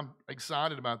 and I'm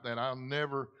excited about that. I'll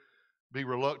never be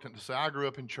reluctant to say, I grew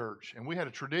up in church, and we had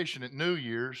a tradition at New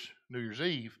Year's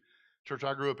Eve. Church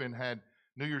I grew up in had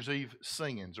New Year's Eve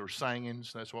singings or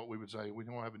singings. That's what we would say. We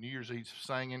don't have a New Year's Eve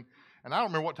singing. And I don't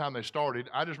remember what time they started.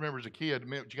 I just remember as a kid,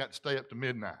 you got to stay up to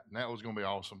midnight, and that was going to be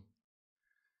awesome.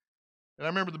 And I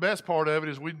remember the best part of it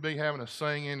is we'd be having a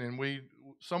singing, and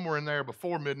somewhere in there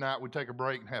before midnight, we'd take a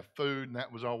break and have food, and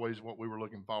that was always what we were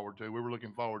looking forward to. We were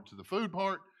looking forward to the food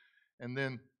part, and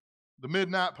then the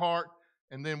midnight part,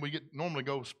 and then we normally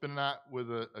go spend a night with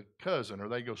a cousin, or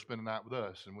they go spend a night with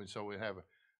us, and so we'd have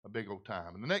a big old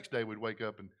time. And the next day, we'd wake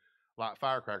up and light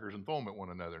firecrackers and throw them at one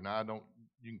another. Now,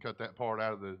 you can cut that part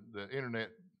out of the internet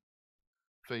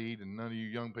feed, and none of you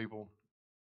young people,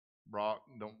 Brock,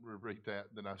 don't repeat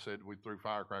that I said we threw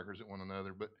firecrackers at one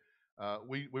another. But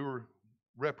we were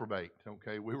reprobate,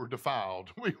 okay? We were defiled.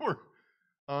 We were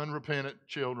unrepentant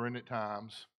children at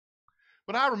times.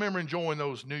 But I remember enjoying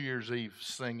those New Year's Eve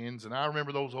singings, and I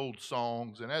remember those old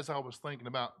songs. And as I was thinking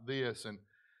about this and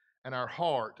our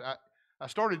heart, I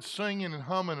started singing and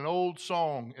humming an old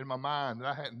song in my mind that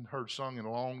I hadn't heard sung in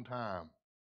a long time.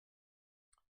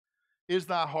 Is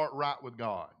thy heart right with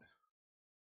God?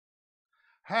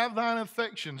 Have thine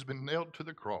affections been nailed to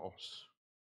the cross?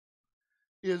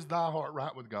 Is thy heart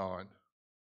right with God?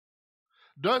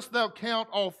 Dost thou count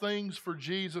all things for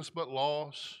Jesus but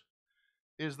loss?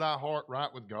 Is thy heart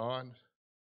right with God?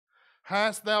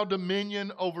 Hast thou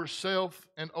dominion over self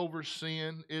and over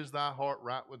sin? Is thy heart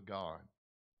right with God?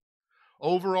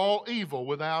 Over all evil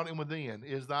without and within,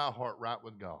 is thy heart right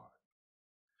with God?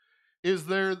 Is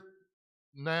there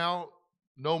now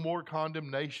no more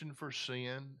condemnation for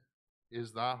sin?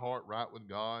 Is thy heart right with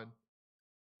God?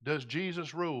 Does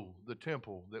Jesus rule the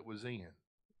temple that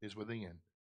is within?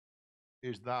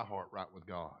 Is thy heart right with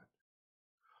God?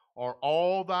 Are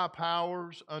all thy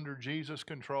powers under Jesus'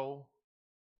 control?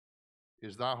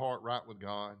 Is thy heart right with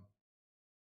God?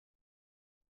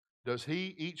 Does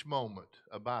he each moment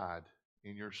abide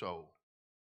in your soul?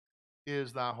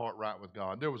 Is thy heart right with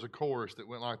God? There was a chorus that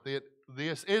went like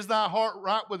this. Is thy heart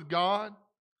right with God?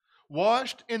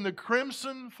 Washed in the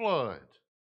crimson flood,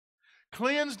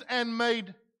 cleansed and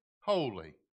made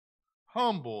holy,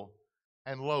 humble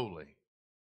and lowly.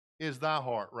 Is thy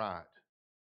heart right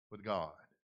with God?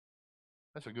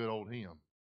 That's a good old hymn.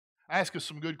 Ask us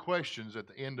some good questions at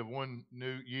the end of one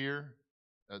new year,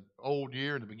 an old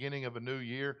year, and the beginning of a new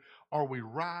year. Are we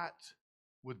right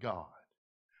with God?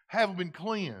 Have we been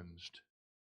cleansed?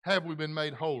 Have we been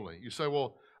made holy? You say,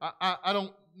 well, I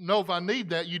don't know if I need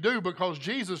that. You do, because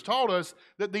Jesus taught us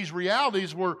that these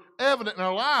realities were evident in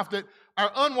our life, that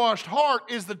our unwashed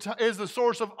heart is the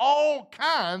source of all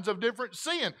kinds of different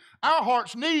sin. Our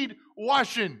hearts need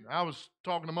washing. I was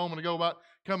talking a moment ago about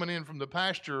coming in from the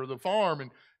pasture or the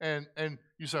farm, and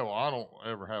you say, well, I don't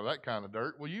ever have that kind of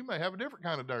dirt. Well, you may have a different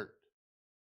kind of dirt.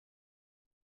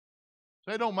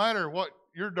 So it don't matter what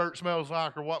your dirt smells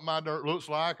like or what my dirt looks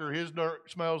like or his dirt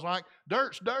smells like.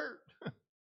 Dirt's dirt.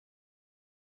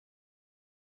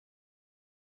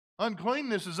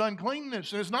 Uncleanness is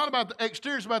uncleanness. And it's not about the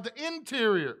exterior, it's about the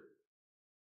interior.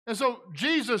 And so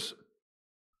Jesus,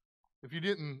 if you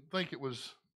didn't think it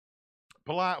was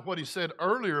polite what he said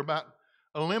earlier about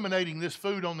eliminating this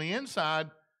food on the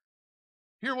inside,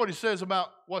 hear what he says about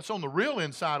what's on the real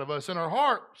inside of us in our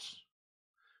hearts.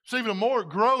 It's even a more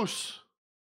gross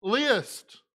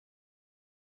list.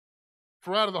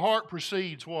 For out of the heart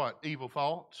proceeds what? Evil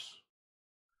thoughts,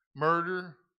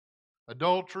 murder,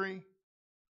 adultery,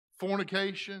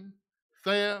 fornication,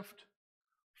 theft,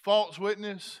 false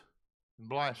witness, and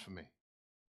blasphemy.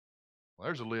 Well,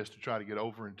 there's a list to try to get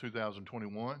over in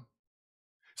 2021.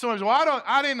 Somebody says, well,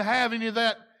 I didn't have any of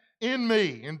that in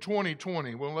me in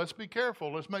 2020. Well, let's be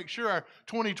careful. Let's make sure our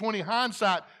 2020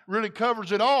 hindsight really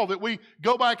covers it all, that we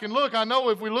go back and look. I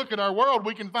know if we look at our world,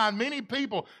 we can find many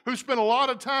people who spent a lot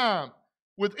of time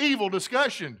with evil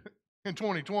discussion in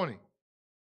 2020.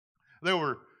 There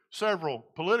were several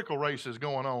political races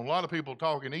going on. A lot of people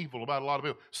talking evil about a lot of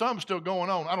people. Some still going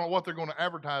on. I don't know what they're going to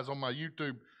advertise on my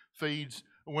YouTube feeds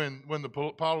when the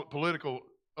political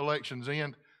elections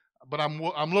end, but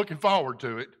I'm looking forward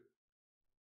to it.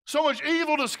 So much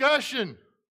evil discussion,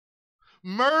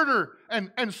 murder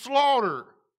and slaughter.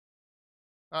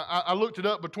 I looked it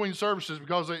up between services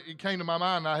because it came to my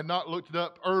mind. I had not looked it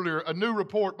up earlier. A new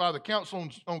report by the Council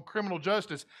on Criminal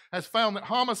Justice has found that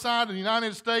homicide in the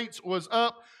United States was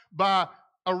up by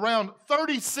around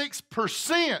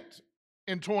 36%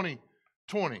 in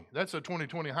 2020. That's a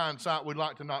 2020 hindsight we'd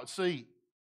like to not see.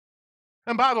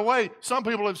 And by the way, some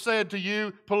people have said to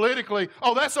you politically,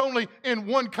 oh, that's only in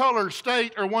one color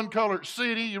state or one color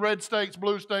city, red states,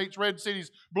 blue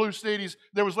cities.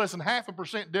 There was less than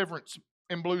 0.5% difference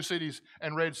in blue cities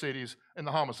and red cities in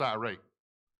the homicide rate.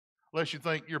 Unless you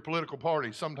think your political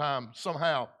party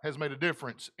somehow has made a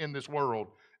difference in this world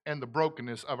and the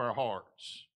brokenness of our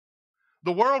hearts.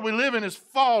 The world we live in is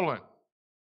fallen.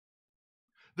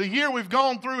 The year we've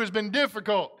gone through has been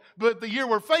difficult, but the year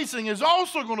we're facing is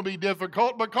also going to be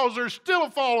difficult because there's still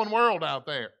a fallen world out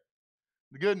there.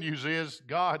 The good news is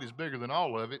God is bigger than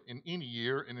all of it in any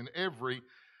year and in every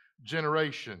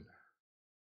generation.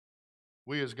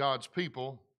 We as God's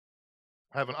people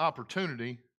have an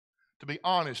opportunity to be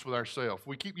honest with ourselves.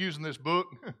 We keep using this book,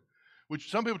 which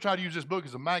some people try to use this book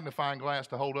as a magnifying glass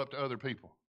to hold up to other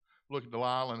people. Look at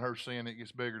Delilah and her sin, it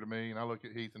gets bigger to me, and I look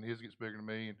at Heath and his gets bigger to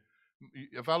me. And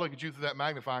if I look at you through that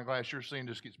magnifying glass, your sin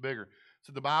just gets bigger.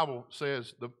 So the Bible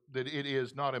says that it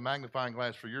is not a magnifying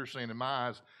glass for your sin in my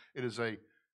eyes. It is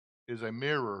a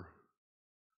mirror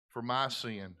for my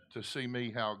sin to see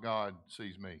me how God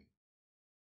sees me.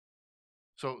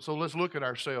 So let's look at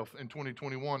ourselves in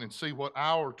 2021 and see what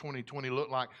our 2020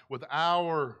 looked like with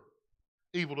our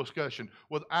evil discussion,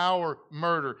 with our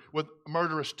murder, with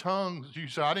murderous tongues. You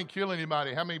say, I didn't kill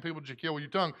anybody. How many people did you kill with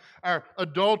your tongue? Our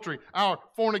adultery, our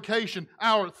fornication,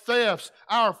 our thefts,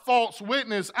 our false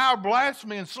witness, our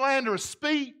blasphemy and slanderous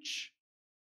speech.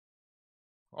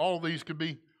 All of these could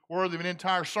be worthy of an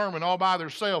entire sermon all by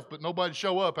themselves, but nobody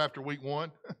show up after week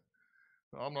one.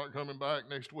 I'm not coming back.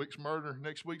 Next week's murder,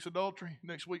 next week's adultery,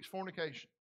 next week's fornication.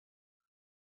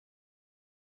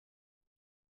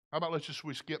 How about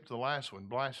we skip to the last one,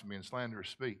 blasphemy and slanderous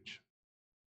speech.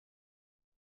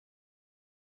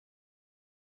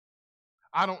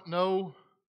 I don't know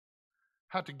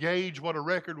how to gauge what a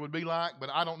record would be like, but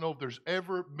I don't know if there's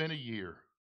ever been a year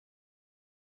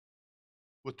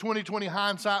with 2020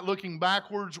 hindsight looking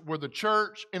backwards where the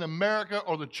church in America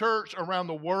or the church around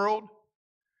the world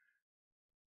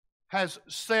has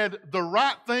said the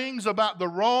right things about the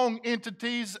wrong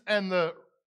entities and the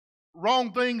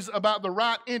wrong things about the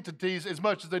right entities as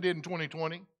much as they did in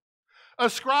 2020.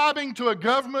 Ascribing to a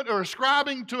government or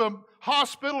ascribing to a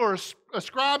hospital or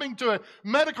ascribing to a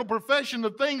medical profession the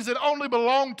things that only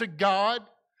belong to God.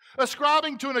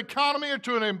 Ascribing to an economy or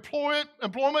to an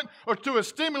employment or to a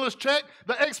stimulus check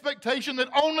the expectation that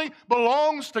only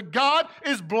belongs to God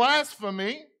is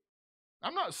blasphemy.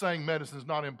 I'm not saying medicine is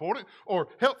not important or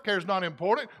healthcare is not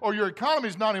important or your economy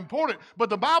is not important,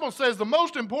 but the Bible says the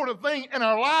most important thing in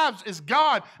our lives is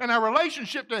God and our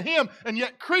relationship to Him, and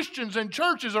yet Christians and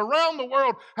churches around the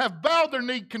world have bowed their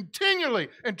knee continually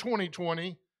in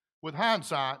 2020. With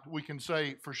hindsight, we can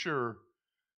say for sure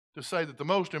to say that the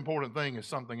most important thing is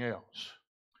something else.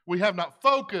 We have not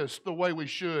focused the way we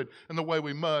should and the way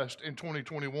we must in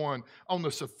 2021 on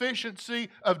the sufficiency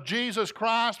of Jesus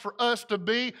Christ for us to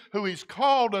be who He's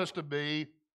called us to be,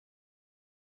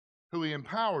 who He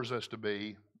empowers us to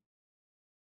be,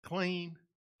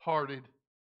 clean-hearted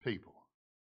people,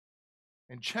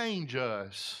 and change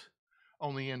us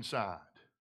on the inside.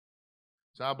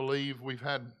 So I believe we've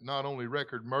had not only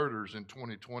record murders in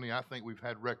 2020, I think we've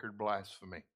had record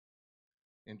blasphemy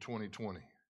in 2020.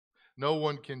 No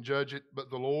one can judge it but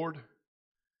the Lord.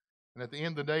 And at the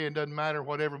end of the day, it doesn't matter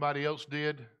what everybody else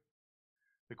did.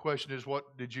 The question is,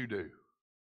 what did you do?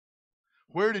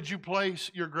 Where did you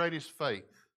place your greatest faith?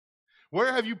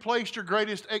 Where have you placed your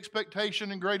greatest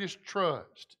expectation and greatest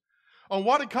trust? On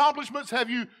what accomplishments have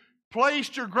you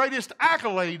placed your greatest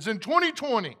accolades in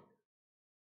 2020?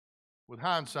 With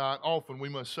hindsight, often we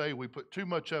must say we put too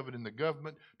much of it in the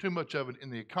government, too much of it in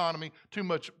the economy, too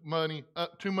much money,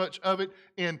 too much of it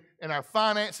in our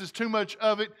finances, too much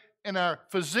of it in our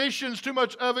physicians, too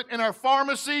much of it in our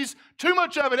pharmacies, too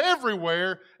much of it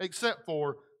everywhere except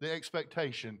for the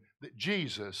expectation that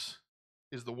Jesus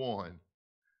is the one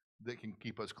that can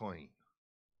keep us clean.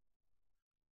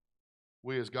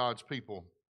 We as God's people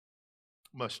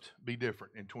must be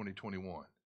different in 2021.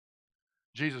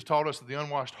 Jesus taught us that the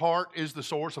unwashed heart is the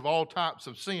source of all types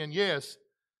of sin. Yes.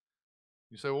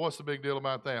 You say, well, what's the big deal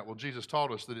about that? Well, Jesus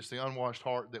taught us that it's the unwashed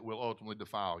heart that will ultimately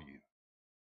defile you.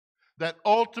 That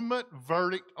ultimate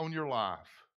verdict on your life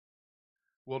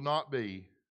will not be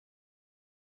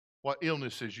what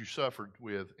illnesses you suffered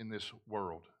with in this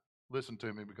world. Listen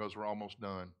to me because we're almost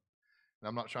done. And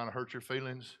I'm not trying to hurt your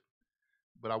feelings,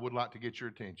 but I would like to get your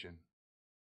attention.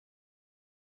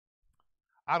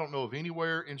 I don't know of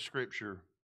anywhere in Scripture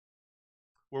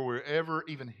where we're ever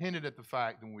even hinted at the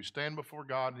fact that when we stand before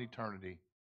God in eternity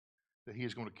that He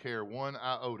is going to care one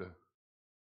iota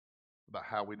about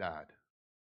how we died.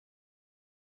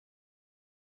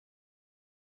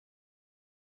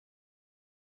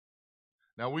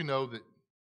 Now we know that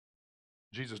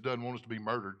Jesus doesn't want us to be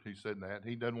murdered. He said that.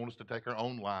 He doesn't want us to take our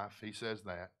own life. He says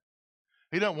that.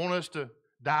 He doesn't want us to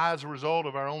die as a result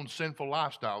of our own sinful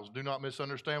lifestyles. Do not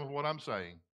misunderstand what I'm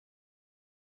saying.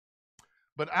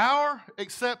 But our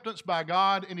acceptance by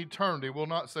God in eternity will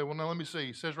not say, well, now let me see.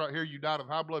 It says right here, you died of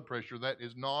high blood pressure. That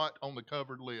is not on the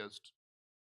covered list.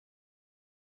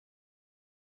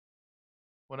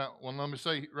 Well, let me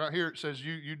say right here, it says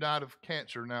you died of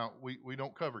cancer. Now, we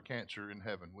don't cover cancer in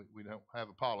heaven. We don't have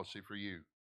a policy for you.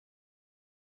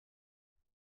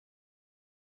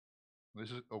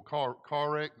 This is car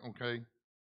wreck, okay.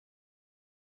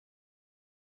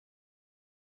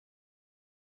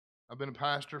 I've been a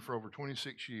pastor for over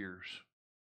 26 years.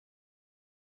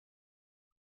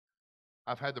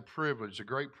 I've had the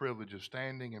great privilege of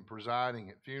standing and presiding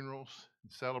at funerals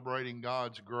and celebrating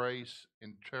God's grace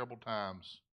in terrible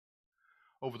times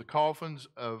over the coffins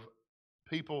of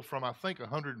people from, I think,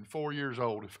 104 years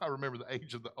old, if I remember the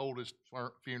age of the oldest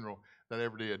funeral that I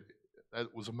ever did.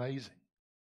 That was amazing.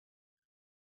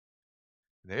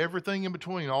 And everything in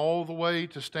between, all the way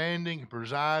to standing and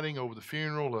presiding over the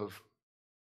funeral of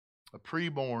a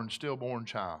preborn, stillborn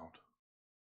child.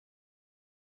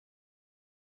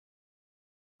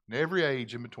 And every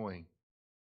age in between.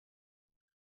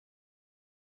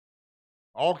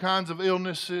 All kinds of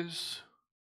illnesses.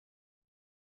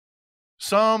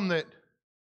 Some that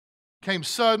came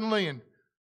suddenly and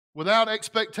without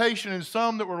expectation, and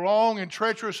some that were long and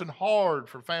treacherous and hard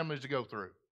for families to go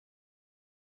through.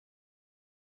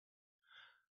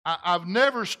 I've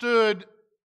never stood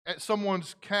at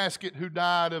someone's casket who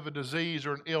died of a disease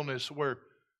or an illness where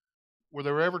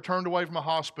they were ever turned away from a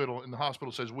hospital and the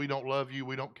hospital says, we don't love you,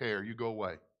 we don't care, you go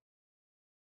away.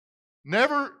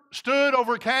 Never stood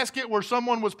over a casket where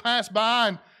someone was passed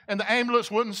by and the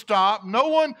ambulance wouldn't stop. No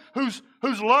one whose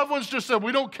loved ones just said,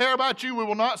 we don't care about you, we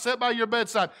will not sit by your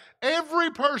bedside.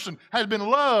 Every person has been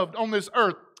loved on this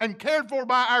earth and cared for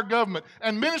by our government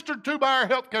and ministered to by our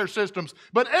healthcare systems.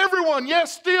 But everyone,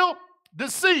 yes, still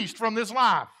deceased from this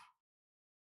life.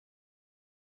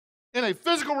 In a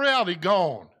physical reality,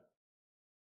 gone.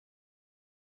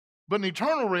 But in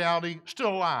eternal reality,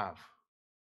 still alive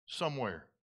somewhere.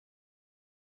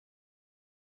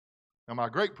 Now, my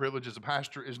great privilege as a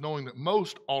pastor is knowing that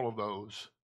most all of those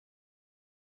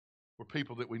were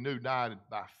people that we knew died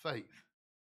by faith,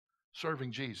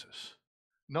 serving Jesus,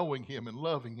 knowing Him and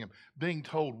loving Him, being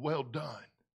told, well done.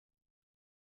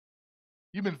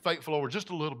 You've been faithful over just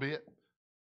a little bit.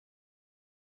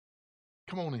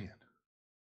 Come on in.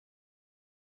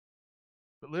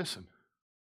 But listen,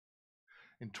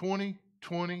 in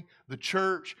 2020, the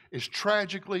church is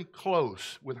tragically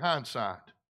close, with hindsight,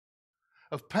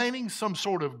 of painting some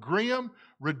sort of grim,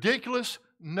 ridiculous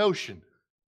notion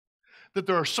that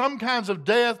there are some kinds of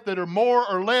death that are more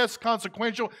or less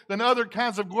consequential than other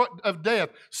kinds of death.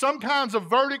 Some kinds of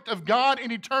verdict of God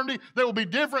in eternity that will be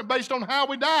different based on how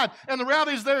we died. And the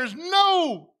reality is there is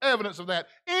no evidence of that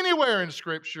anywhere in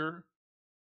Scripture.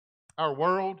 Our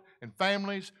world and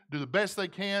families do the best they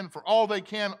can for all they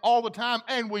can all the time,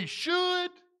 and we should.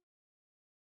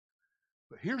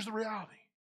 But here's the reality.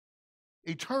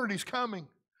 Eternity's coming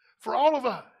for all of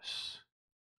us.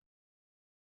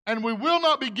 And we will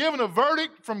not be given a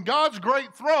verdict from God's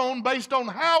great throne based on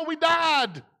how we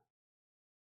died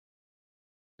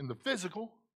in the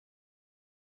physical.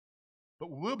 But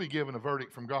we will be given a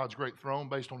verdict from God's great throne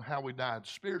based on how we died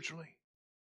spiritually.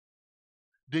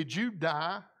 Did you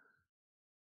die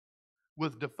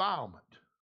with defilement,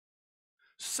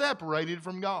 separated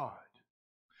from God,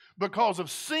 because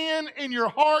of sin in your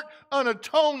heart,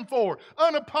 unatoned for,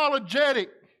 unapologetic,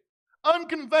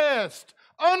 unconfessed,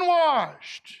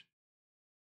 unwashed?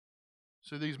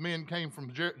 So these men came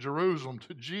from Jerusalem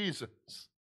to Jesus.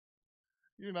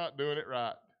 You're not doing it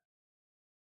right.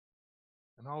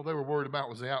 And all they were worried about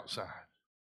was the outside.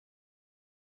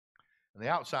 And the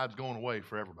outside's going away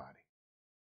for everybody.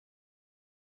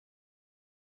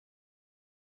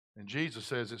 And Jesus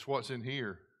says it's what's in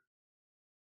here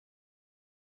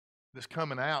that's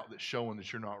coming out that's showing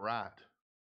that you're not right.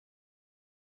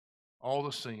 All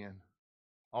the sin,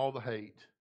 all the hate,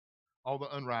 all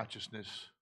the unrighteousness.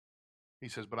 He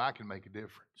says, but I can make a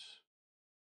difference.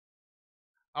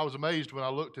 I was amazed when I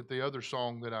looked at the other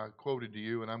song that I quoted to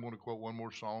you, and I'm going to quote one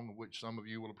more song, which some of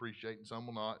you will appreciate and some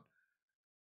will not.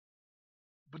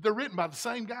 But they're written by the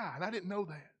same guy, and I didn't know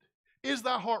that. Is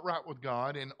thy heart right with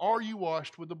God, and are you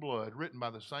washed with the blood? Written by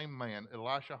the same man,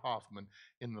 Elisha Hoffman,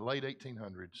 in the late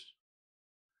 1800s.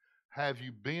 Have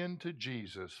you been to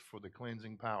Jesus for the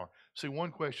cleansing power? See, one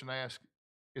question I ask,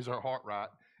 is our heart right?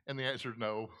 And the answer is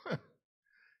no.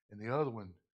 And the other one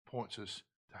points us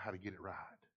to how to get it right.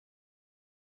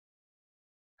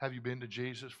 Have you been to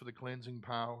Jesus for the cleansing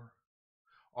power?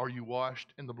 Are you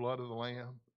washed in the blood of the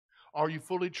Lamb? Are you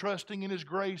fully trusting in His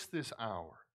grace this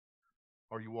hour?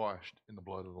 Are you washed in the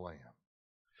blood of the Lamb?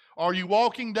 Are you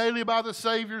walking daily by the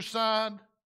Savior's side?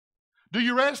 Do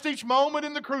you rest each moment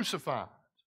in the crucified?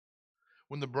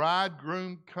 When the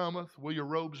bridegroom cometh, will your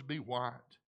robes be white?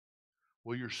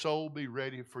 Will your soul be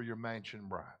ready for your mansion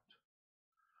bright?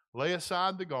 Lay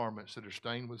aside the garments that are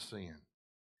stained with sin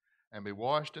and be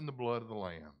washed in the blood of the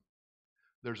Lamb.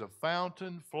 There's a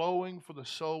fountain flowing for the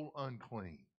soul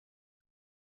unclean.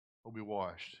 Will be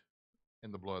washed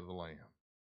in the blood of the Lamb.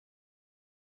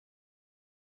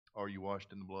 Are you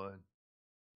washed in the blood?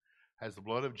 Has the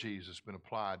blood of Jesus been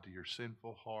applied to your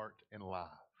sinful heart and life?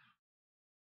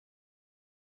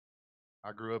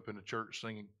 I grew up in a church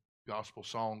singing gospel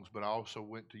songs, but I also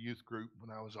went to youth group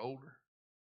when I was older.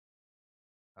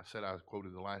 I said I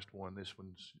quoted the last one. This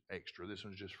one's extra. This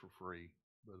one's just for free,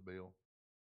 Brother Bill.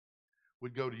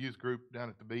 We'd go to youth group down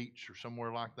at the beach or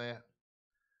somewhere like that,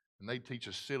 and they'd teach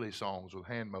us silly songs with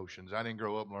hand motions. I didn't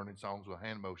grow up learning songs with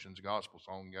hand motions. Gospel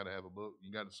song, you got to have a book.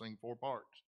 You got to sing 4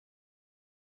 parts.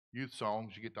 Youth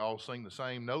songs, you get to all sing the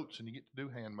same notes, and you get to do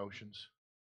hand motions.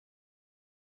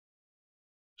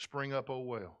 Spring up, oh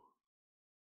well.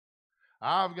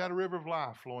 I've got a river of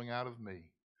life flowing out of me.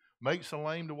 Makes the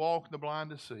lame to walk and the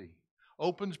blind to see.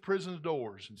 Opens prison's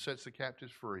doors and sets the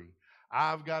captives free.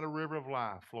 I've got a river of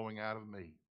life flowing out of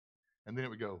me. And then it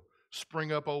would go,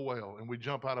 spring up, oh well. And we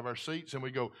jump out of our seats and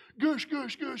we go, gush,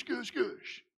 gush, gush, gush,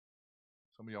 gush.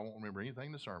 Some of y'all won't remember anything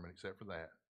in the sermon except for that.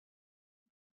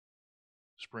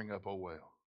 Spring up, oh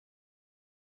well.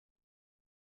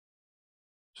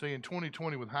 See, in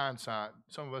 2020 with hindsight,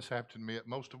 some of us have to admit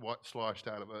most of what sloshed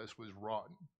out of us was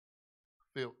rotten,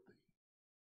 filthy,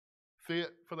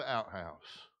 fit for the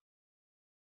outhouse.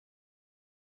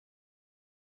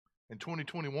 In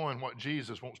 2021, what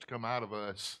Jesus wants to come out of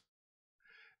us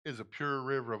is a pure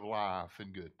river of life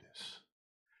and goodness,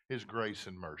 His grace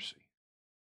and mercy.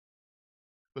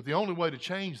 But the only way to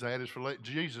change that is for let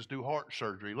Jesus do heart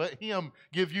surgery. Let Him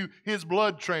give you His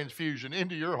blood transfusion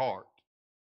into your heart.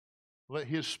 Let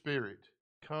His Spirit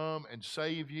come and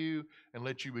save you and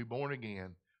let you be born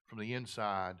again from the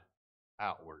inside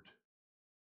outward.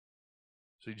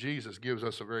 See, Jesus gives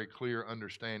us a very clear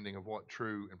understanding of what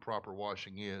true and proper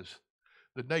washing is.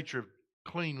 The nature of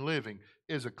clean living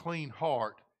is a clean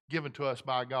heart given to us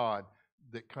by God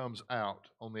that comes out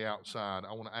on the outside.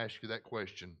 I want to ask you that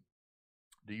question.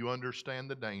 Do you understand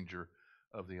the danger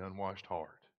of the unwashed heart?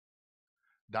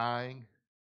 Dying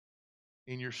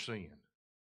in your sin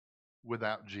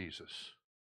without Jesus,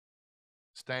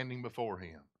 standing before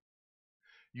Him.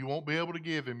 You won't be able to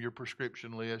give Him your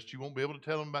prescription list. You won't be able to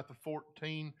tell Him about the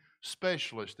 14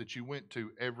 specialists that you went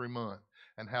to every month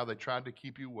and how they tried to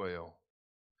keep you well.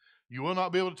 You will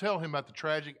not be able to tell Him about the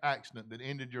tragic accident that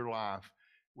ended your life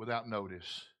without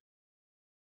notice.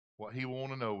 What He will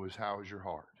want to know is, how is your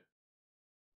heart?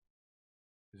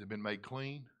 Has it been made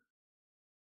clean?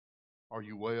 Are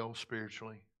you well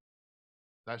spiritually?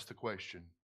 That's the question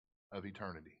of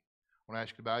eternity. I want to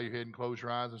ask you to bow your head and close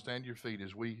your eyes and stand to your feet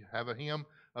as we have a hymn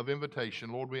of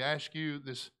invitation. Lord, we ask you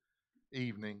this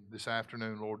evening, this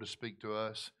afternoon, Lord, to speak to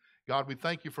us. God, we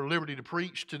thank you for liberty to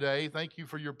preach today. Thank you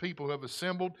for your people who have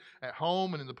assembled at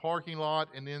home and in the parking lot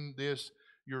and in this,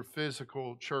 your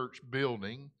physical church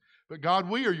building. But God,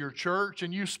 we are your church,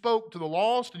 and you spoke to the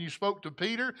lost, and you spoke to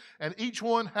Peter, and each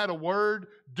one had a word.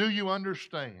 Do you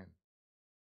understand?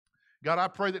 God, I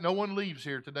pray that no one leaves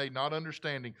here today not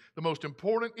understanding the most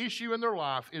important issue in their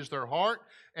life is their heart.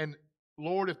 And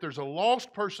Lord, if there's a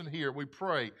lost person here, we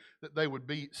pray that they would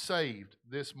be saved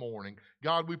this morning.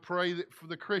 God, we pray that for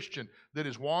the Christian that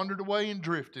has wandered away and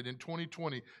drifted in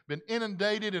 2020, been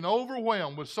inundated and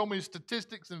overwhelmed with so many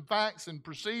statistics and facts and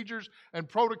procedures and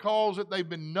protocols that they've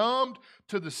been numbed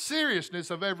to the seriousness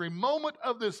of every moment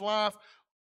of this life.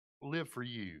 Live for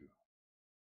you.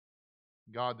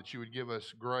 God, that you would give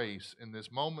us grace in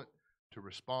this moment to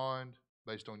respond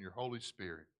based on your Holy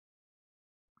Spirit.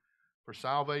 For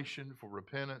salvation, for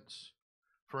repentance,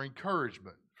 for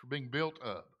encouragement, for being built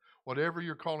up. Whatever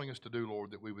you're calling us to do,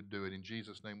 Lord, that we would do it. In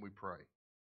Jesus' name we pray.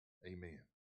 Amen.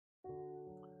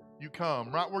 You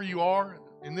come right where you are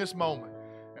in this moment,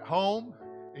 at home,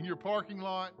 in your parking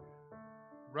lot,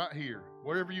 right here,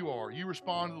 wherever you are. You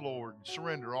respond to the Lord and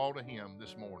surrender all to Him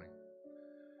this morning.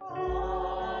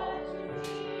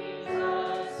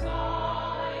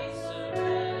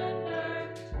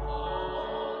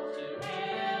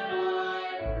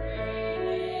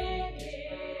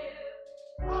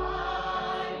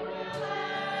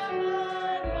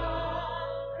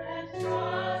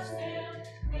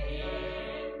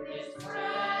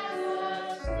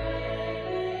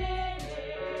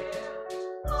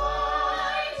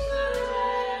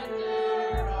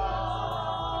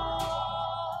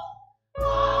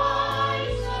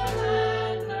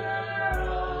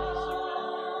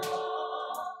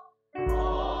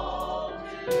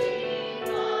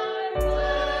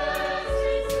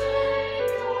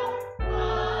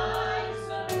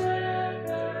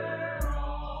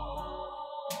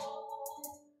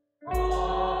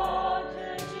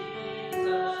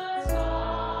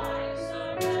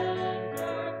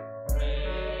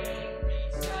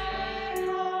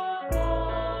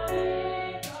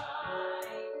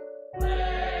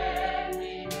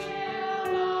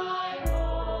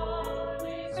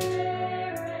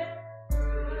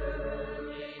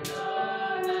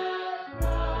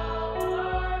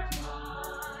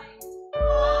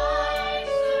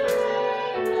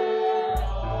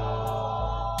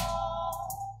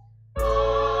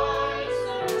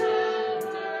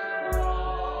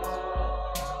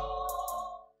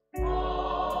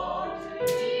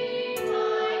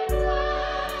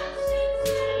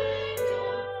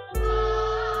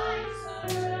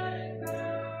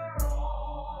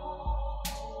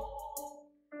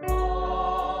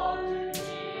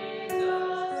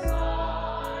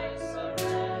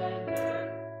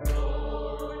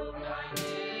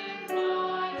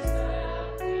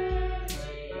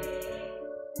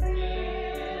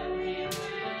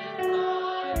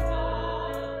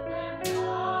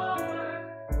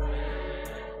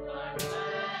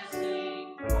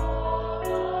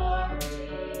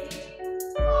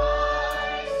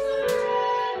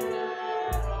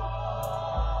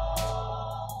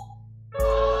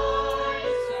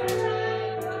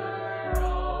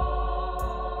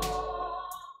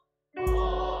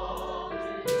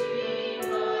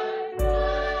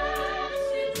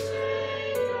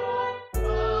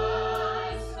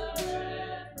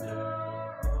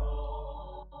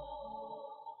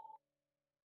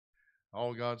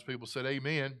 all God's people said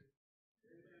amen.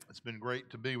 It's been great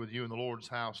to be with you in the Lord's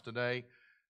house today.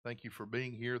 Thank you for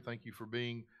being here. Thank you for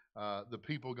being the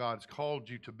people God's called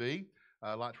you to be.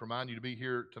 I'd like to remind you to be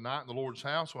here tonight in the Lord's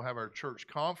house. We'll have our church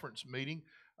conference meeting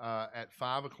at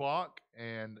 5 o'clock,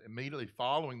 and immediately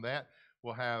following that,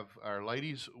 we'll have our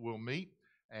ladies will meet,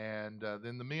 and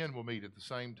then the men will meet at the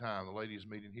same time. The ladies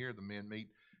meet in here, the men meet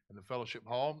in the fellowship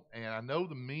hall, and I know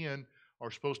the men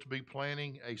are supposed to be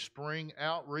planning a spring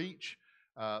outreach,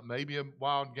 maybe a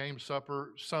wild game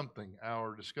supper, something.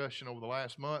 Our discussion over the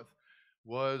last month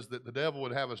was that the devil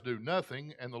would have us do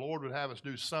nothing and the Lord would have us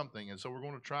do something. And so we're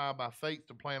going to try by faith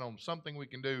to plan on something we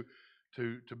can do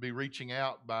to be reaching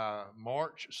out by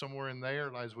March, somewhere in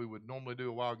there, as we would normally do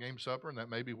a wild game supper, and that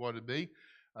may be what it'd be.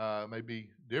 May be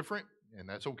different, and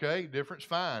that's okay. Different's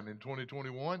fine in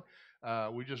 2021.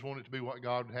 We just want it to be what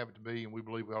God would have it to be, and we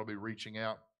believe we ought to be reaching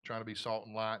out, trying to be salt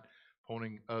and light,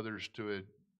 pointing others to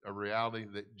a reality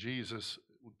that Jesus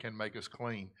can make us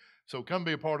clean. So come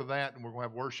be a part of that, and we're going to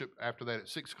have worship after that at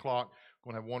 6 o'clock.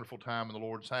 We're going to have a wonderful time in the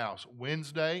Lord's house.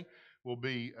 Wednesday will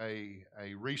be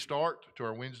a restart to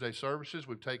our Wednesday services.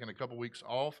 We've taken a couple weeks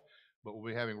off, but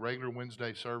we'll be having regular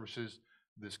Wednesday services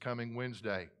this coming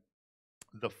Wednesday.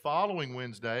 The following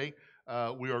Wednesday,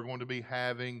 we are going to be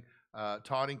having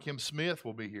Todd and Kim Smith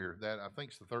will be here. That I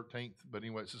think is the 13th, but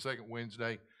anyway, it's the second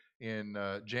Wednesday in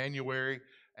January,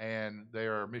 and they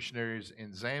are missionaries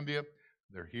in Zambia.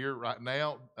 They're here right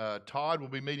now. Todd will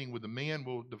be meeting with the men.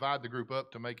 We'll divide the group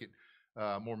up to make it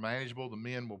more manageable. The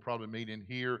men will probably meet in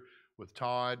here with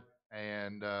Todd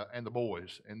and the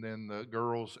boys, and then the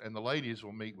girls and the ladies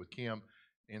will meet with Kim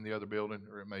in the other building,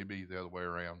 or it may be the other way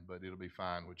around, but it'll be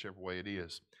fine whichever way it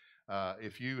is.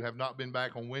 If you have not been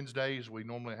back on Wednesdays, we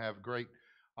normally have great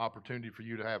opportunity for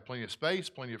you to have plenty of space,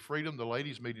 plenty of freedom. The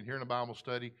ladies meet in here in a Bible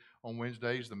study on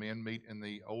Wednesdays. The men meet in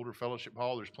the older fellowship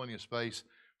hall. There's plenty of space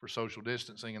for social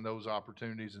distancing and those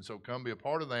opportunities, and so come be a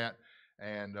part of that,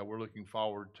 and we're looking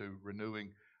forward to renewing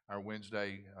our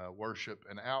Wednesday worship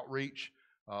and outreach.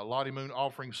 Lottie Moon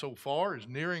offering so far is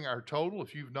nearing our total.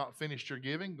 If you've not finished your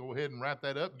giving, go ahead and wrap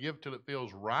that up. Give till it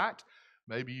feels right.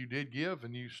 Maybe you did give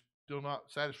and you still not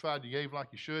satisfied you gave like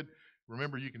you should.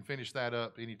 Remember, you can finish that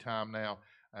up anytime now,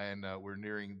 and we're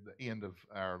nearing the end of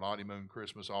our Lottie Moon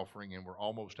Christmas offering, and we're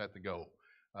almost at the goal.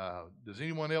 Does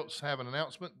anyone else have an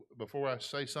announcement before I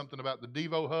say something about the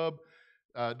Devo Hub?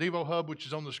 Devo Hub, which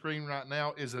is on the screen right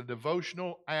now, is a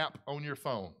devotional app on your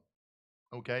phone.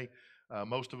 Okay,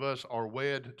 most of us are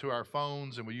wed to our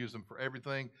phones and we use them for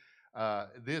everything.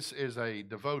 This is a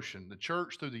devotion. The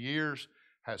church through the years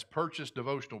has purchased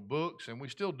devotional books, and we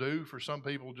still do. For some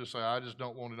people, just say, I just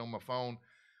don't want it on my phone.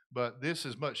 But this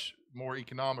is much more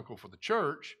economical for the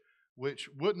church, which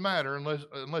wouldn't matter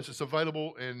unless it's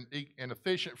available and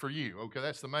efficient for you. Okay,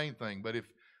 that's the main thing. But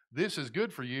if this is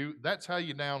good for you, that's how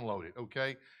you download it.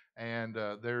 Okay, and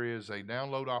there is a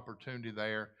download opportunity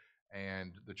there,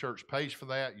 and the church pays for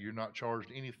that. You're not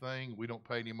charged anything. We don't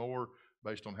pay any more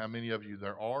based on how many of you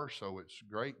there are. So it's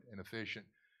great and efficient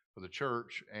for the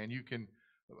church. And you can.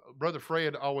 Brother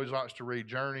Fred always likes to read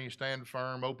Journey, Stand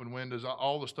Firm, Open Windows,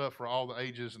 all the stuff for all the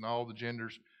ages and all the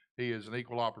genders. He is an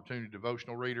equal opportunity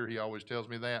devotional reader. He always tells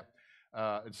me that.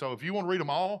 And so if you want to read them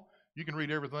all, you can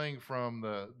read everything from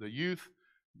the youth.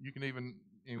 You can even,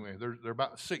 anyway, there are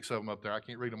about 6 of them up there. I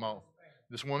can't read them all.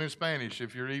 This one in Spanish.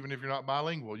 Even if you're not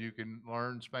bilingual, you can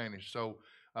learn Spanish. So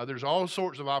there's all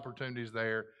sorts of opportunities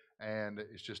there, and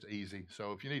it's just easy.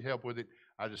 So if you need help with it,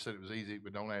 I just said it was easy,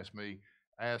 but don't ask me.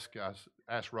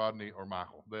 Ask Rodney or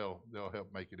Michael. They'll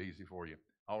help make it easy for you.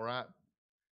 All right?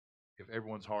 If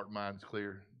everyone's heart and mind's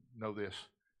clear, know this.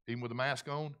 Even with a mask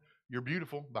on, you're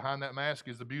beautiful. Behind that mask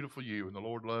is the beautiful you, and the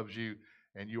Lord loves you,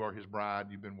 and you are his bride.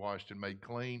 You've been washed and made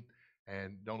clean,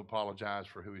 and don't apologize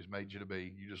for who he's made you to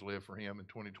be. You just live for him in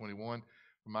 2021.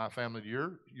 From my family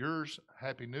to yours,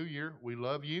 Happy New Year. We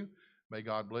love you. May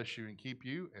God bless you and keep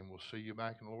you, and we'll see you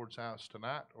back in the Lord's house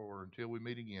tonight or until we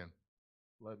meet again.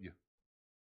 Love you.